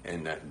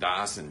 And that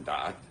Das and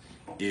dot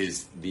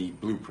is the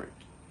blueprint.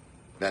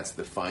 That's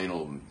the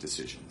final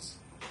decisions.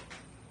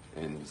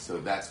 And so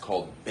that's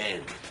called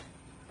Ben,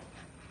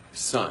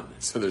 son.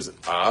 So there's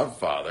Av,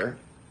 father.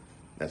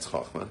 That's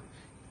Chochmah.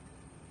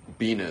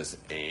 Bina's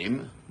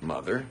aim,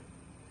 mother.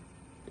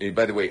 And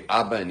by the way,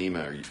 Abba and Ima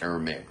are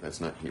Aramaic.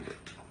 That's not Hebrew.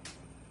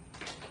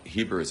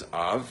 Hebrew is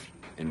Av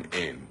and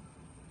Aim.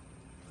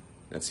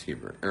 That's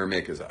Hebrew.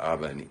 Aramaic is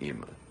Abba and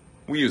Ima.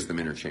 We use them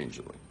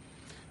interchangeably.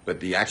 But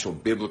the actual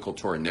biblical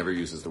Torah never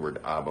uses the word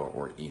Abba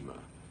or Ima.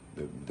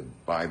 The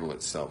Bible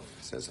itself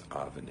says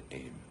Av and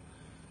Aim,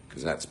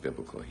 because that's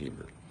biblical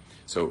Hebrew.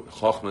 So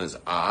Chochmah is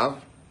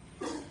Av,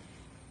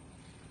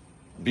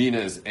 Bina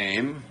is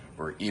Aim,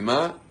 or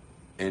Ima,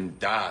 and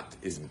Dat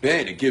is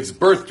Ben. It gives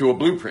birth to a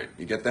blueprint.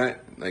 You get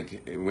that?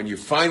 Like, when you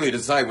finally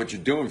decide what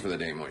you're doing for the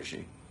day,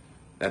 Moshe,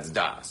 that's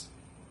Das.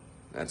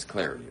 That's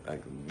clarity.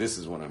 Like, this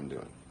is what I'm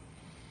doing.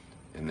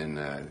 And then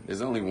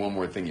there's only one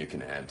more thing you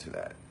can add to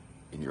that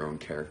in your own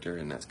character,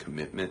 and that's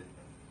commitment.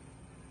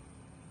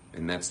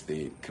 And that's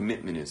the,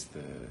 commitment is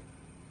the,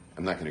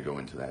 I'm not going to go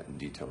into that in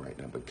detail right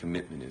now, but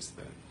commitment is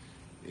the,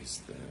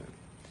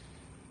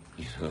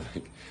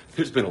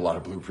 there's been a lot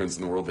of blueprints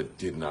in the world that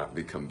did not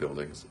become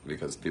buildings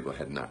because people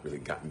had not really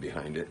gotten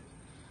behind it.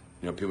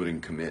 People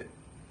didn't commit.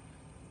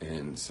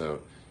 And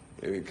so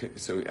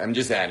I'm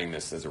just adding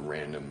this as a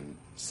random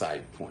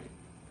side point,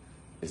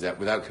 is that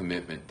without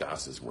commitment,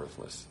 Das is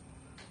worthless.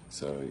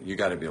 So you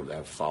got to be able to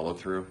have follow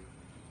through.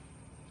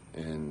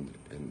 And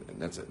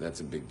that's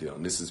a big deal.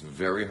 And this is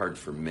very hard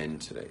for men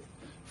today.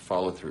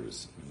 Follow through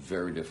is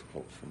very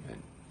difficult for men.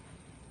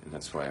 And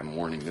that's why I'm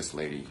warning this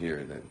lady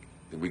here that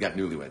we got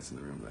newlyweds in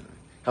the room, by the way.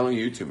 How long are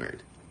you two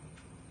married?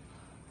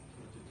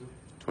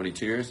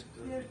 22 years?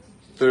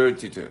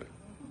 32.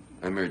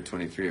 I'm married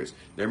 23 years.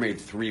 They're married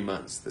 3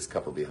 months, this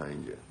couple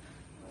behind you.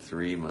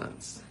 3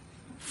 months.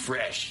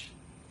 Fresh.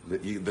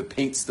 The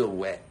paint's still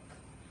wet.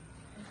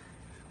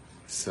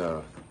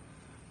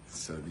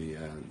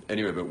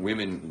 Anyway, but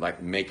women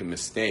make a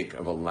mistake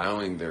of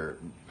allowing their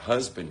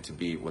husband to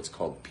be what's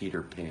called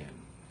Peter Pan.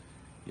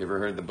 You ever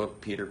heard the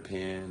book Peter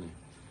Pan?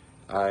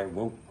 I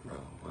won't grow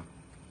up.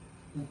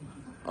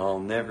 I'll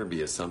never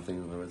be a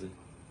something. What was it?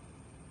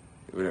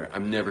 Whatever.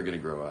 I'm never going to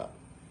grow up.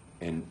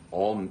 And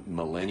all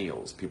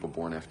millennials, people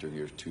born after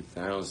year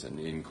 2000,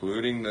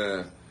 including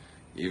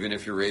even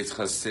if you're raised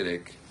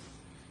Hasidic,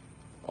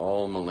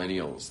 all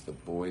millennials, the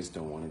boys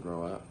don't want to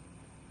grow up.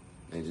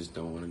 They just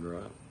don't want to grow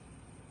up.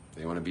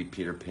 They want to be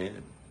Peter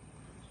Pan.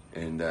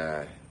 And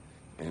the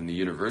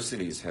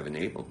universities have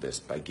enabled this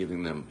by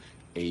giving them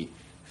a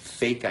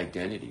fake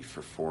identity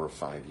for 4 or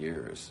 5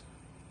 years.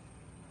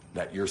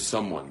 That you're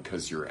someone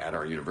because you're at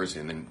our university,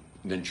 and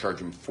then charge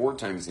them 4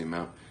 times the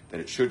amount that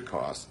it should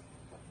cost.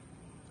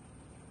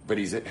 But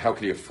how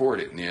could he afford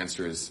it? And the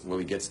answer is, well,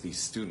 he gets these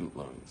student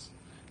loans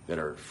that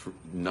are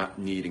not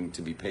needing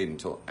to be paid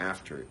until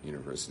after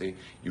university.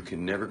 You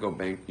can never go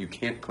you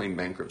can't claim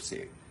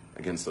bankruptcy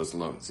against those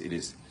loans. It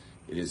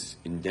is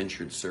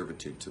indentured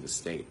servitude to the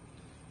state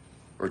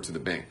or to the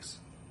banks.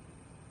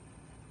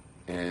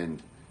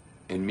 And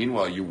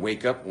meanwhile, you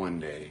wake up one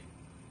day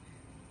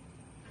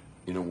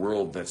in a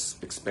world that's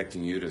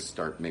expecting you to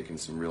start making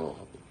some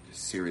real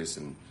serious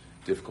and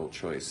difficult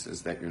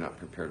choices that you're not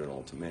prepared at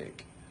all to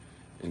make.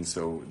 And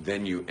so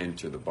then you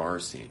enter the bar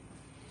scene,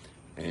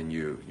 and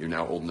you're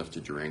now old enough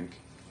to drink,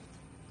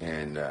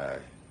 and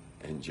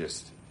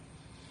just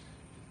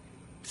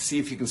see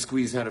if you can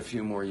squeeze out a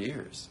few more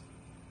years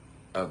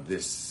of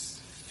this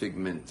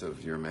figment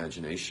of your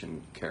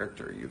imagination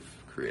character you've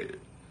created.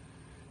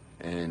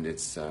 And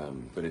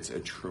but it's a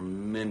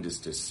tremendous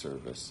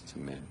disservice to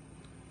men.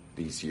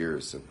 These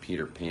years of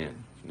Peter Pan,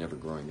 never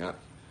growing up,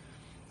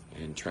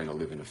 and trying to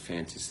live in a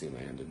fantasy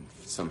land and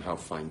somehow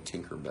find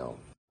Tinkerbell.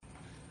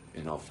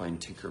 And I'll find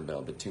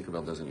Tinkerbell, but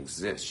Tinkerbell doesn't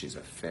exist. She's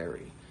a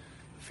fairy.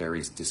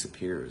 Fairies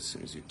disappear as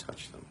soon as you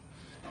touch them.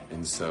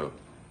 And so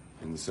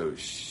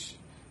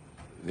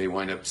they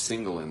wind up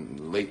single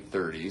in late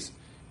 30s.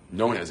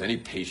 No one has any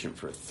patience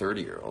for a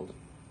 30-year-old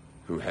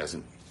who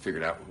hasn't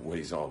figured out what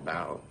he's all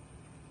about.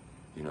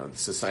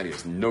 Society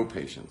has no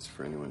patience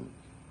for anyone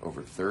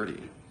over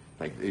 30.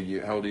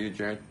 How old are you,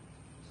 Jared?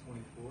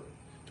 24.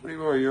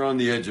 24, you're on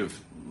the edge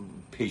of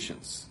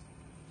patience.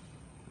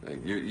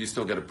 Like, you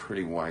still got a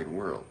pretty wide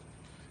world,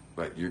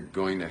 but you're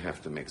going to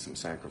have to make some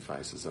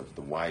sacrifices of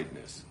the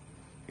wideness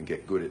and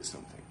get good at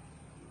something.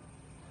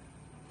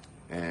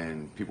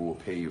 And people will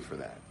pay you for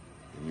that.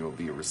 And you'll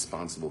be a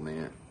responsible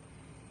man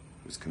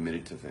who's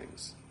committed to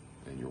things.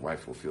 And your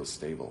wife will feel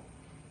stable.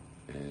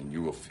 And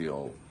you will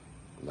feel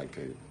like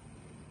a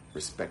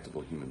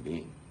respectable human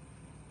being.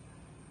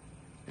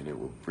 And it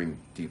will bring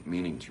deep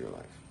meaning to your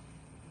life.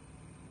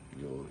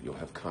 You'll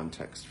have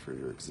context for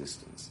your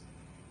existence.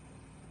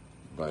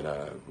 But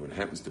what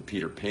happens to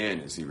Peter Pan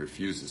is he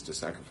refuses to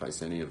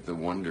sacrifice any of the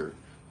wonder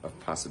of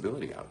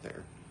possibility out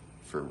there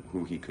for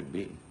who he could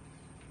be.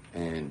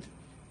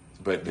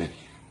 But then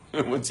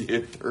once you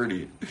hit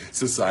 30,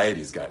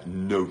 society's got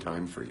no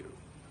time for you.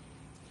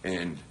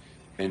 And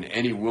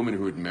any woman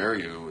who would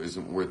marry you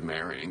isn't worth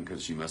marrying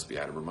because she must be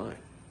out of her mind.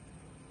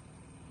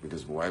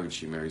 Because why would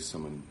she marry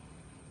someone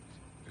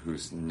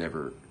who's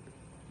never,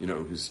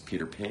 who's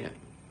Peter Pan?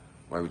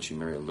 Why would she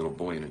marry a little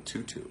boy in a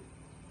tutu?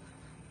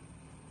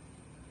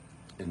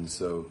 And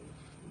so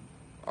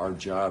our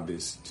job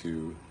is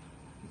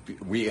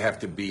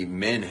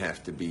men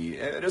have to be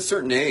at a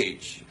certain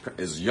age,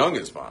 as young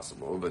as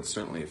possible, but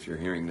certainly if you're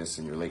hearing this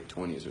in your late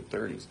 20s or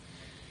 30s,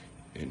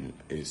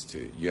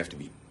 you have to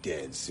be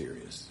dead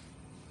serious.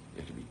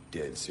 You have to be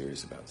dead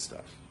serious about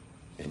stuff.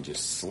 And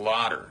just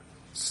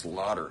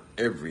slaughter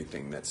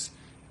everything that's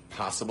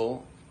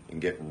possible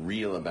and get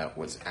real about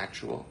what's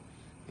actual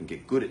and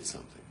get good at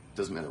something. It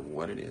doesn't matter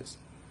what it is.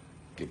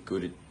 Get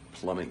good at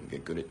plumbing,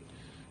 get good at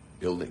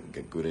building,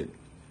 get good at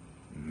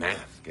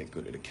math, get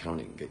good at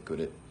accounting, get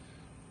good at,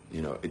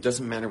 it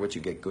doesn't matter what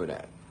you get good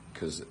at,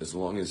 because as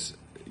long as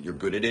you're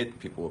good at it,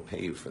 people will pay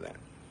you for that.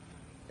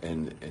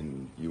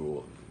 And you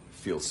will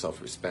feel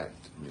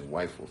self-respect, and your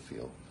wife will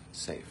feel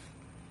safe,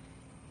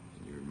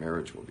 and your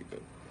marriage will be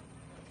good.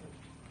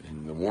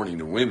 And the warning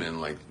to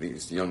women, like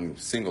these young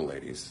single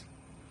ladies,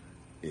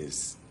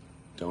 is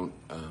don't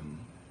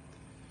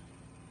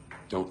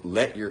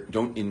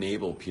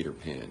enable Peter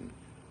Pan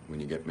when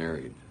you get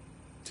married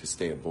to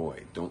stay a boy.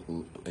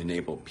 Don't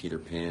enable Peter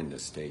Pan to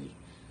stay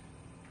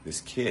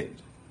this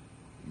kid,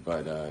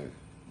 but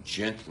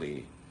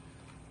gently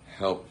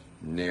help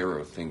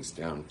narrow things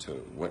down to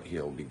what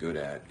he'll be good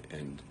at,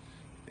 and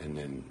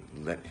then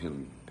let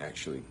him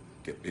actually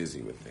get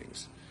busy with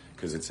things.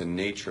 Because it's a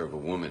nature of a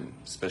woman,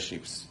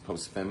 especially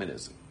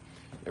post-feminism,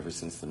 ever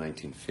since the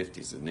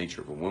 1950s, the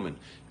nature of a woman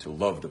to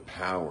love the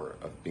power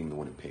of being the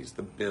one who pays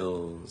the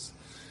bills,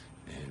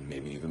 and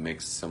maybe even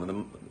makes some of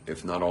them,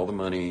 if not all the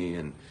money,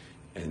 and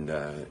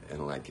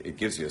like it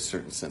gives you a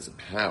certain sense of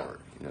power.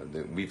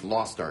 We've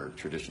lost our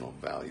traditional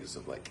values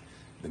of like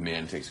the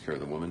man takes care of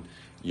the woman.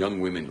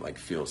 Young women like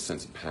feel a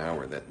sense of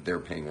power that they're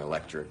paying the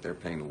electric, they're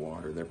paying the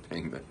water, they're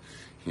paying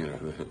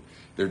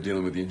they're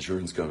dealing with the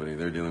insurance company,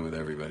 they're dealing with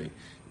everybody.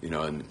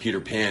 And Peter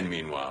Pan,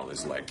 meanwhile,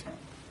 is like,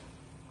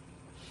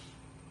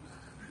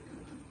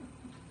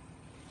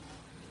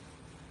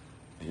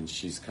 and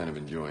she's kind of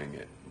enjoying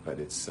it, but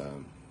it's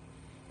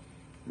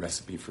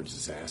recipe for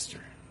disaster.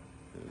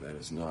 That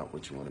is not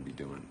what you want to be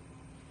doing.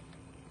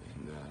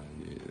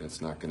 And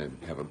that's not going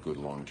to have a good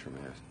long-term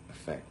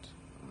effect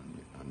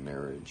on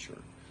marriage or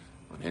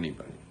on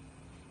anybody.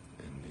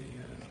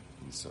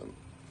 And so,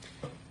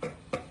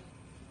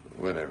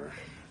 whatever.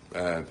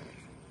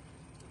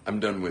 I'm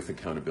done with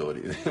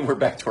accountability. We're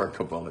back to our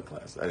Kabbalah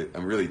class.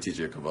 I'm really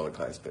teaching a Kabbalah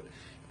class, but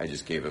I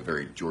just gave a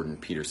very Jordan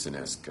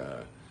Peterson-esque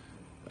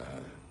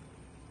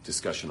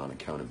discussion on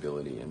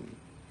accountability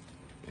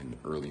and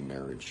early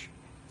marriage.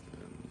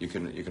 You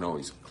can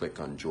always click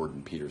on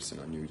Jordan Peterson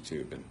on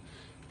YouTube and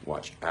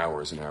watch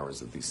hours and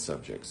hours of these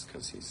subjects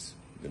because he's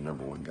the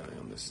number one guy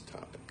on this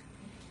topic.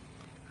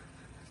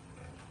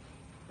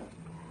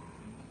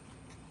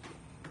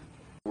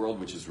 World,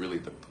 which is really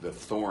the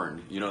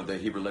thorn. The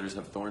Hebrew letters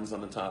have thorns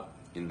on the top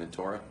in the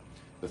Torah.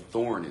 The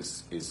thorn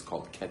is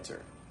called Keter.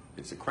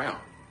 It's a crown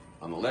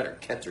on the letter.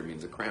 Keter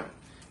means a crown,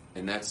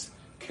 and that's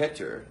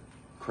Keter,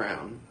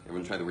 crown.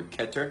 Everyone try the word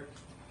Keter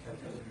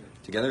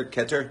together.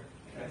 Keter.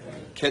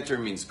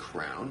 Keter means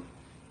crown,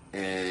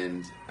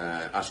 and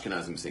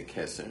Ashkenazim say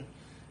keser,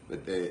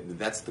 but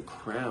that's the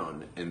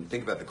crown. And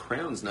think about the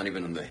crown's not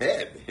even on the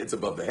head; it's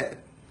above the head.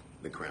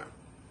 The crown.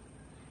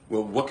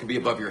 Well, what could be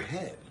above your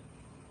head?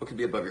 What could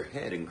be above your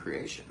head in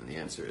creation? And the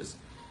answer is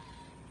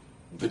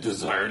the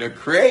desire to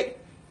create,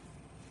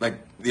 like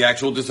the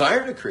actual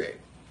desire to create.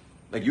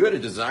 Like you had a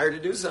desire to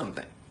do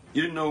something.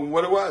 You didn't know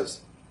what it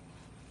was.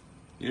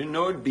 You didn't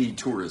know it'd be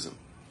tourism.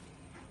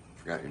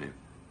 Forgot your name.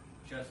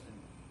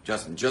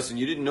 Justin,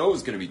 you didn't know it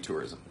was going to be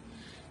tourism,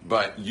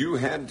 but you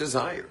had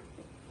desire.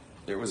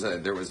 There was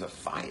a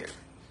fire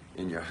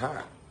in your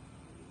heart,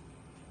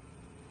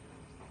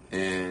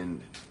 and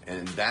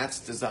that's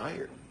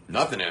desire.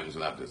 Nothing happens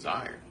without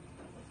desire.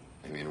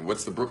 I mean,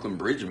 what's the Brooklyn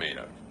Bridge made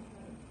of?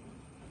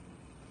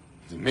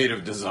 It's made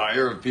of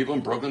desire of people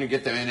in Brooklyn to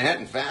get to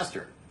Manhattan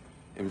faster,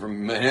 and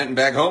from Manhattan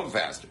back home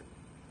faster.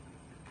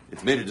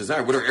 It's made of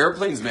desire. What are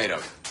airplanes made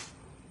of?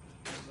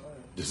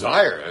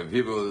 Desire.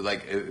 People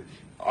like.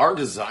 Our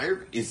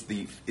desire is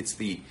the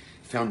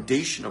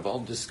foundation of all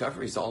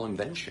discoveries, all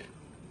invention,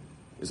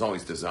 is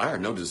always desire.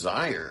 No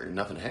desire,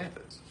 nothing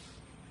happens.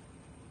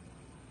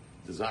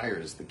 Desire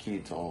is the key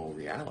to all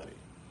reality.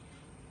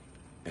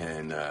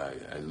 And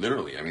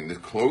literally, I mean, the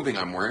clothing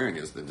I'm wearing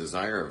is the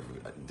desire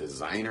of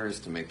designers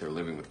to make their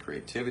living with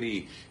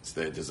creativity. It's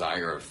the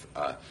desire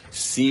of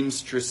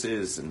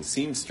seamstresses and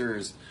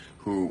seamsters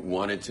who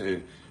wanted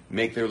to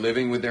make their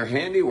living with their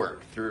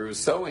handiwork through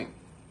sewing.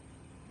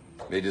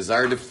 They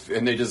desired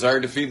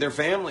to feed their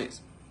families.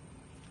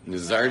 And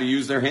desire to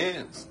use their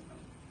hands.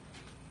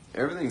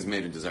 Everything's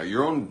made of desire.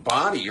 Your own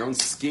body, your own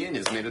skin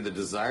is made of the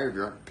desire of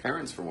your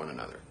parents for one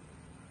another.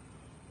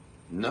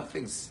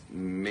 Nothing's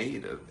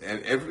made of,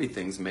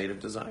 everything's made of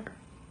desire.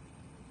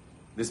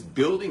 This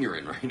building you're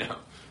in right now,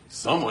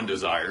 someone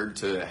desired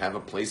to have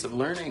a place of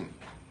learning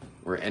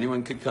where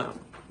anyone could come.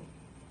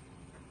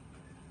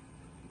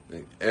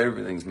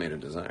 Everything's made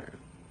of desire.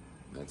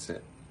 That's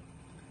it.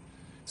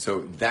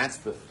 So that's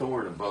the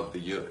thorn above the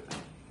yud,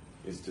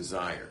 is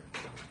desire.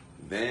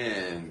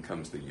 Then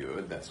comes the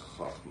yud, that's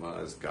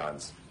chachma, as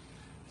God's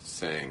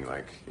saying,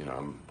 like, you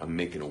know, I'm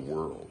making a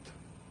world.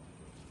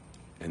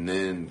 And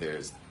then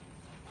there's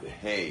the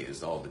hey,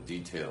 is all the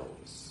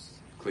details.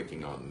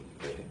 Clicking on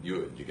the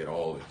yud, you get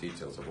all the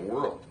details of a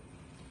world.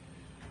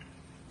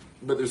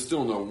 But there's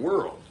still no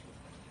world.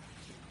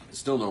 There's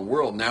still no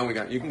world. Now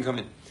you can come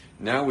in.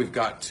 Now we've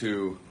got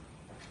to,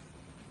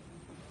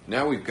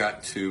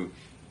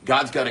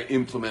 God's got to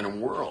implement a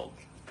world.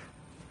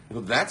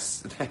 Well,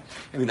 that's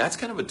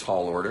kind of a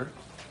tall order.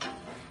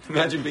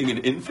 Imagine being an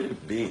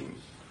infinite being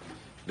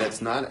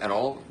that's not at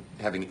all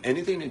having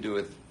anything to do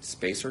with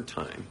space or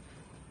time.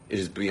 It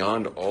is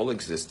beyond all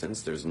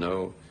existence. There's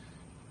no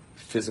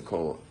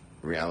physical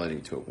reality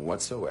to it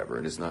whatsoever.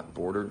 It is not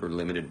bordered or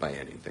limited by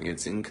anything.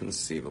 It's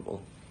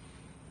inconceivable.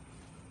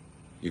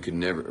 We could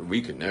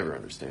never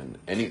understand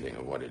anything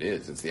of what it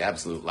is. It's the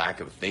absolute lack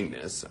of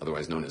thingness,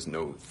 otherwise known as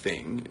no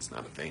thing. It's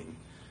not a thing.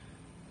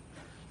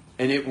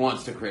 And it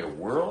wants to create a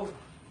world?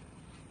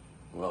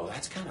 Well,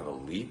 that's kind of a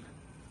leap.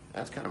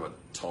 That's kind of a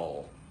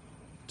tall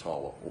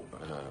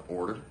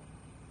order.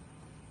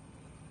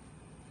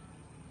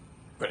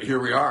 But here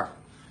we are.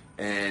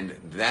 And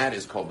that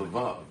is called the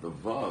Vav. The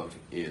Vav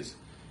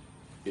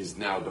is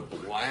now the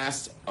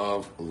blast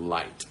of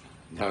light.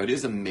 Now, it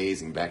is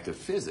amazing, back to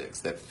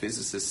physics, that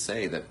physicists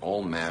say that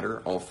all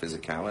matter, all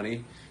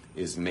physicality,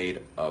 is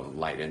made of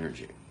light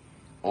energy.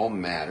 All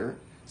matter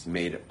is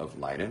made of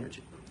light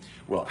energy.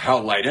 Well, how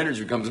light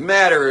energy becomes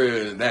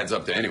matter, that's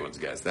up to anyone's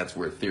guess. That's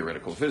where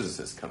theoretical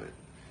physicists come in,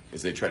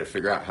 is they try to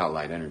figure out how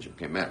light energy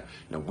became matter.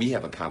 Now, we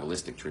have a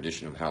Kabbalistic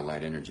tradition of how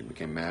light energy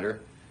became matter,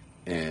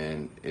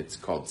 and it's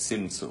called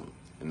Tzimtzum,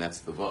 and that's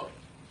the Vav.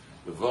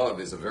 The Vav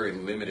is a very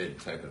limited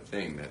type of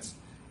thing that's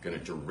going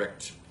to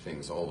direct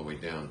things all the way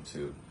down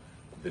to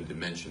the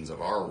dimensions of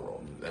our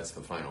world. That's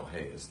the final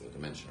hay, is the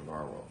dimension of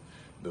our world.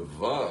 The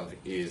Vav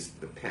is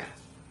the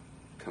path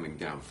coming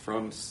down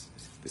from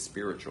the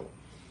spiritual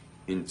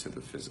into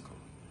the physical.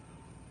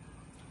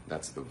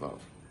 That's the Vav.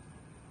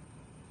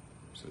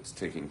 So it's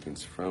taking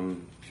things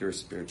from pure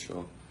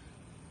spiritual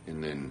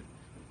and then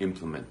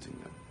implementing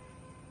them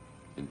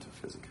into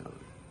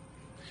physicality.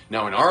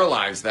 Now, in our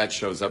lives, that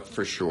shows up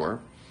for sure.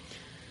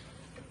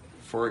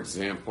 For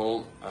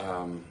example,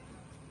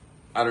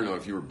 I don't know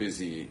if you were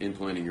busy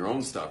implementing your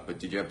own stuff, but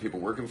did you have people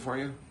working for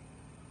you?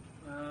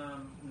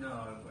 No,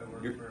 I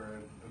work for a group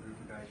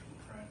of guys from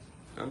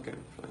France. Okay,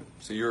 fine.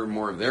 So you're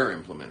more of their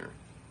implementer.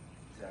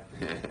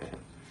 Exactly.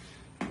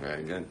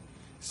 Very good.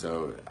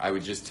 So I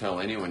would just tell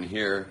anyone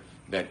here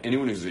that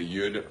anyone who's a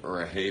Yud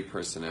or a Hey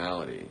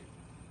personality,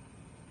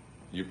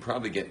 you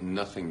probably get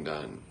nothing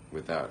done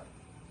without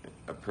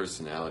a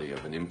personality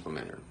of an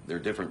implementer. There are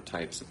different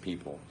types of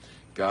people.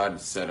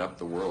 God set up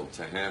the world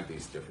to have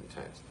these different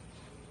types.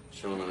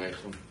 Shalom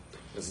Aleichem.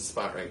 There's a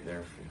spot right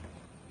there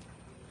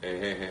for you.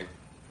 Hey.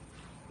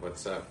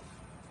 What's up?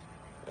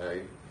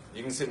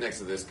 You can sit next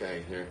to this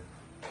guy here.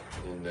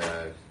 And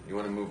you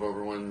want to move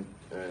over one,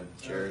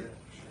 Jared?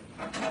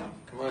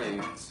 Come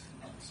on.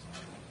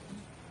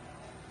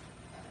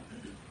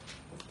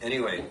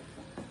 Anyway,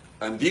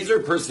 these are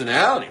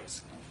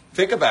personalities.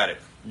 Think about it.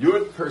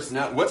 Yud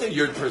personality. What's a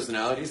Yud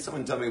personality?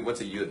 Someone tell me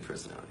what's a Yud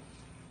personality.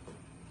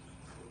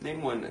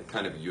 Name one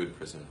kind of Yud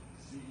personality.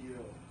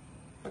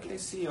 CEO. Okay,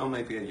 CEO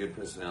might be a Yud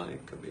personality.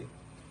 Could be.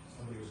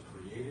 Somebody who's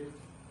creative.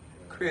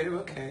 Creative,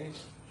 okay.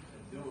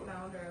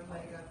 Founder of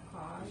like a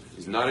cause.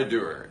 He's not a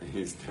doer.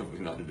 He's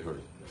definitely not a doer.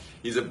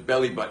 He's a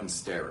belly button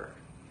starer.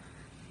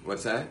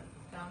 What's that?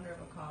 Founder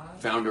of a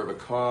cause. Founder of a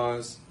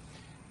cause.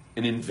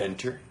 An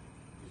inventor.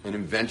 An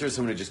inventor,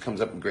 someone who just comes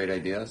up with great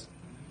ideas.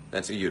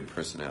 That's a Yud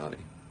personality.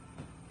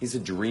 He's a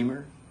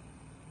dreamer.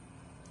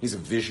 He's a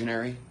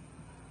visionary.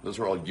 Those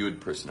are all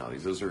Yud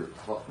personalities. Those are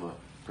Chachma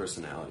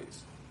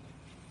personalities.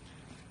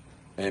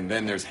 And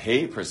then there's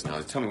Hey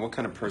personalities. Tell me, what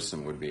kind of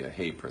person would be a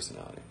Hey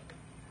personality?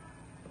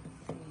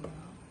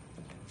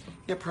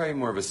 Yeah, probably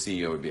more of a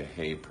CEO would be a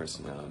Hey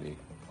personality.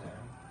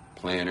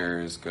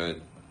 Planners,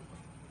 good.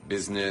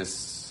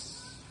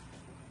 Business.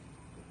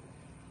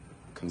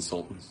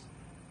 Consultants.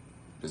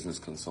 business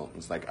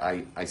consultants. Like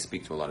I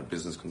speak to a lot of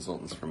business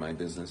consultants for my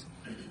business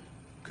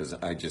because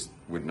I just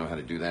wouldn't know how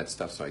to do that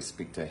stuff. So I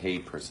speak to Hay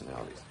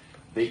personalities.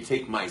 They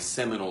take my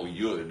seminal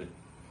Yud,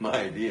 my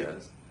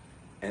ideas,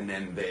 and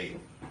then they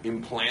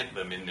implant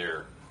them in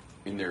their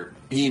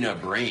Bina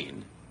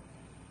brain,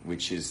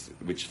 which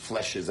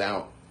fleshes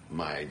out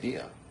my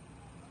idea.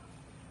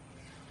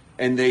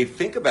 And they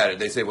think about it.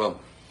 They say, well,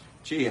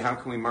 gee, how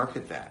can we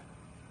market that?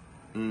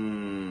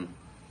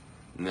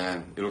 Nah,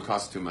 it'll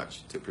cost too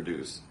much to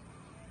produce,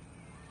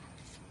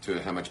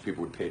 to how much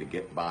people would pay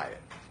to buy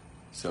it.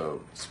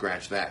 So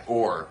scratch that.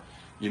 Or,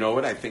 you know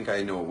what? I think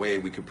I know a way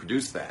we could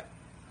produce that.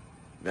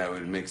 That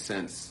would make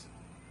sense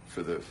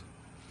for the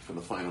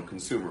final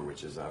consumer,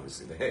 which is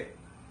obviously the hay.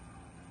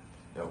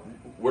 Now,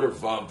 what are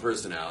Vav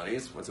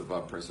personalities? What's a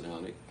Vav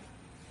personality?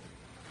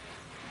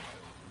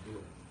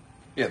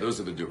 Yeah, those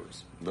are the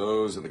doers.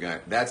 Those are the guy.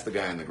 That's the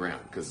guy on the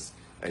ground. Because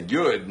a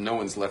Yud, no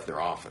one's left their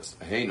office.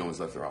 A Hay, no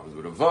one's left their office.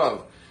 But a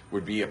Vav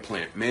would be a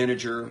plant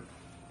manager,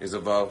 is a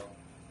Vav.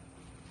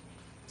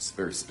 It's a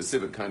very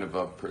specific kind of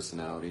Vav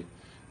personality.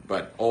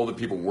 But all the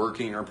people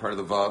working are part of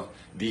the Vav.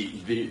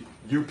 The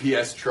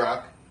UPS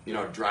truck,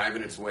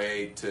 driving its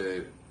way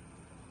to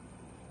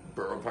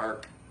Borough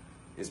Park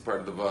is part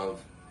of the Vav.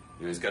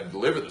 He's got to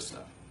deliver the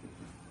stuff.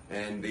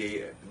 And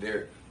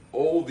they're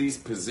all these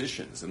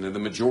positions, and they're the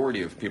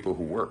majority of people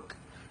who work,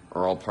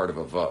 are all part of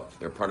a Vav.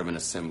 They're part of an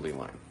assembly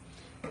line.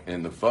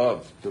 And the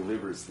Vav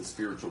delivers the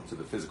spiritual to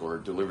the physical, or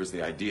delivers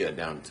the idea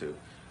down to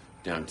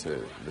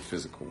the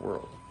physical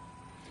world.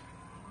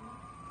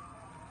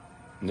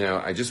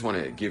 Now, I just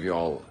want to give you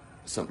all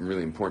something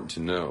really important to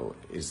know,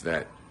 is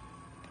that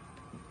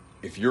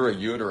if you're a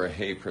Yud or a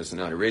Hay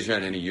personality, raise your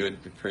hand, any Yud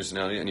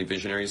personality, any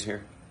visionaries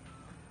here?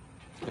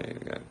 Okay,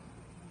 we got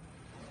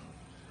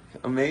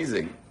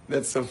amazing.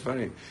 That's so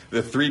funny.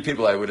 The 3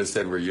 people I would have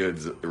said were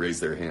Yuds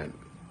raised their hand,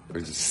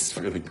 which is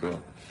really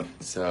cool.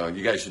 So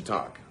you guys should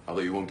talk,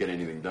 although you won't get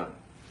anything done.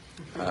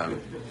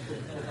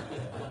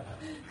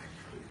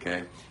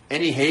 Okay.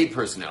 Any Hay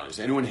personalities?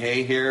 Anyone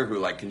Hay here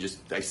who can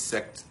just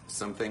dissect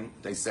something,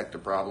 dissect a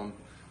problem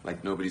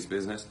like nobody's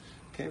business?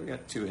 Okay, we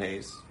got 2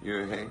 Hays.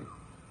 You're a Hay.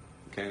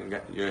 Okay,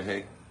 you're a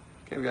Hay.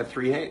 Okay, we got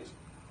 3 Hays.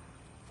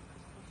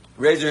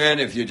 Raise your hand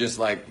if you're just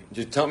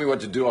tell me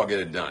what to do, I'll get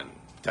it done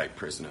type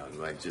personality,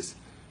 just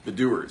the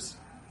doers.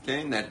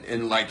 Okay,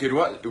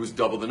 it was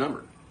double the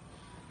number.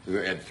 We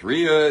had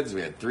 3 Yuds,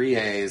 we had 3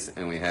 Hays,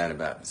 and we had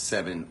about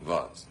 7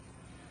 Vavs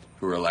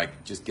who were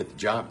just get the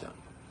job done.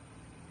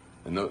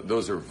 And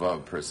those are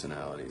Vav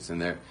personalities,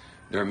 and they're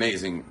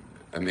amazing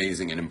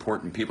and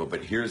important people.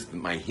 But here's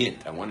my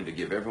hint. I wanted to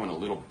give everyone a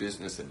little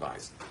business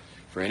advice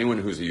for anyone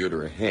who's a Yud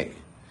or a Hay,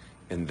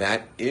 and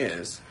that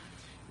is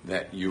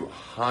that you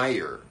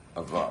hire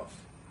a Vav.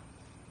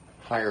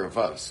 Hire a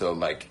Vav. So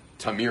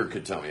Tamir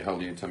could tell me. How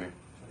old are you, Tamir? 22.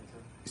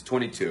 He's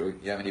 22.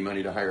 You have any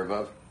money to hire a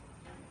Vav?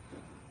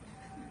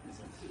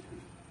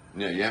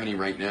 No, you have any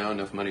right now,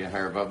 enough money to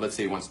hire a Vav? Let's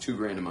say he wants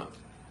 $2,000 a month.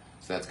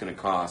 So that's going to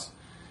cost,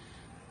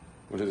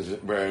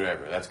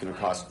 whatever. That's going to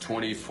cost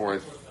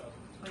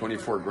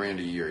 $24,000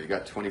 a year. You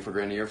got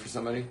 $24,000 a year for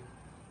somebody?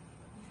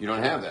 You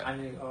don't have that. I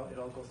mean, it all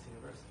goes to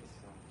university,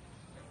 so.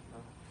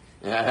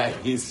 No. Yeah,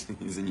 he's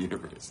in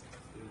university.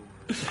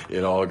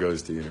 It all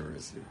goes to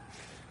university.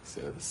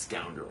 So the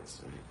scoundrels.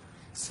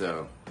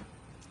 So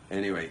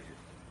anyway,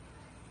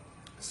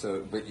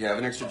 but you have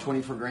an extra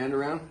 $24,000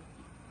 around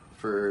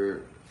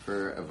for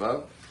a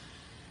Vav.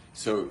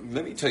 So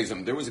let me tell you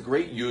something. There was a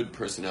great Yud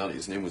personality.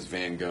 His name was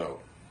Van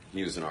Gogh.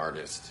 He was an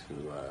artist who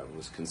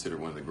was considered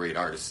one of the great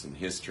artists in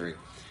history.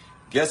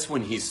 Guess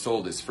when he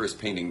sold his first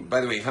painting?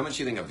 By the way, how much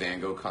do you think a Van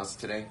Gogh costs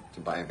today to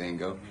buy a Van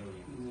Gogh?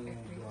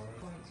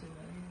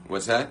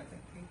 What's that?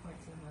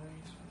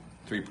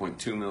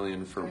 3.2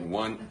 million for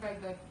one. In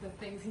fact, the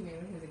things he made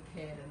when he was a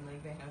kid, and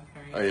they have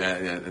very. Oh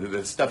yeah.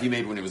 The stuff he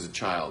made when he was a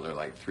child are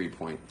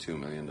 $3.2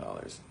 million.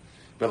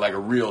 But a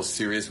real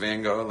serious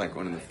Van Gogh,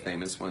 one of the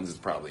famous ones, is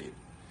probably,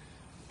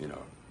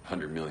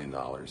 $100 million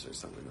or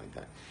something like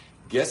that.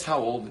 Guess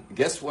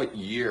what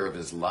year of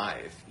his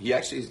life he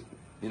actually,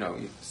 he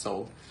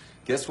sold.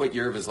 Guess what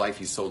year of his life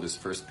he sold his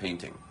first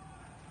painting?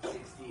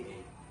 68.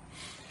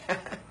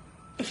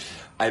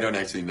 I don't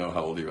actually know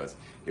how old he was.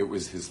 It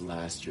was his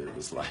last year of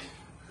his life.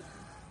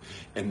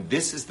 And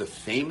this is the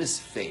famous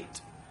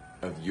fate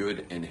of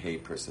Yud and Hay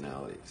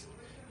personalities.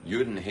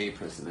 Yud and Hay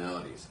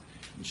personalities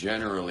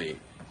generally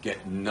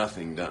get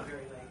nothing done. Very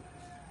late.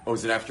 Oh,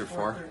 is it after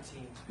 4? 4:13.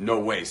 No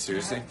way,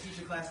 seriously? I have to teach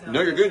a class now.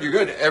 No, you're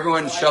good.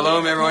 Everyone,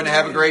 shalom, everyone,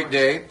 have a great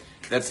day.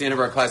 That's the end of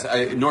our class.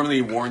 Normally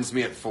he warns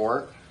me at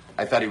 4.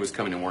 I thought he was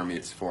coming to warn me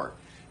at 4.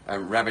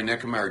 Rabbi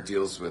Neckemeyer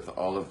deals with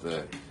all of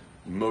the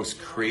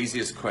most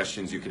craziest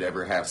questions you could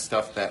ever have,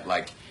 stuff that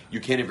you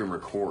can't even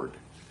record,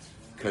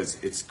 because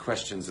it's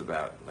questions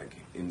about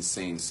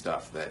insane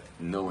stuff that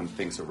no one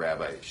thinks a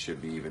rabbi should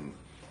be even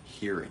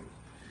hearing.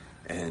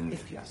 And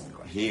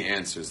he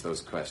answers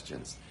those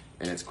questions.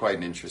 And it's quite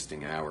an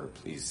interesting hour.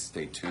 Please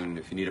stay tuned.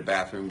 If you need a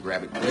bathroom,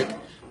 grab it quick.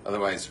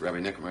 Otherwise, Rabbi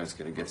Neckemeyer is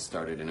going to get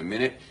started in a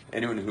minute.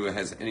 Anyone who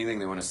has anything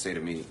they want to say to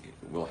me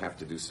will have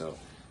to do so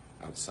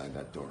outside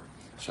that door.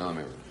 Shalom,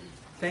 everyone.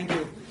 Thank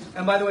you.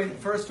 And by the way,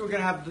 first I'm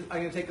going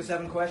to take the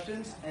 7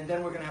 questions, and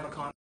then we're going to have a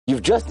conversation.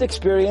 You've just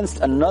experienced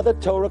another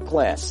Torah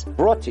class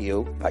brought to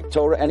you by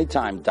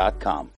TorahAnytime.com.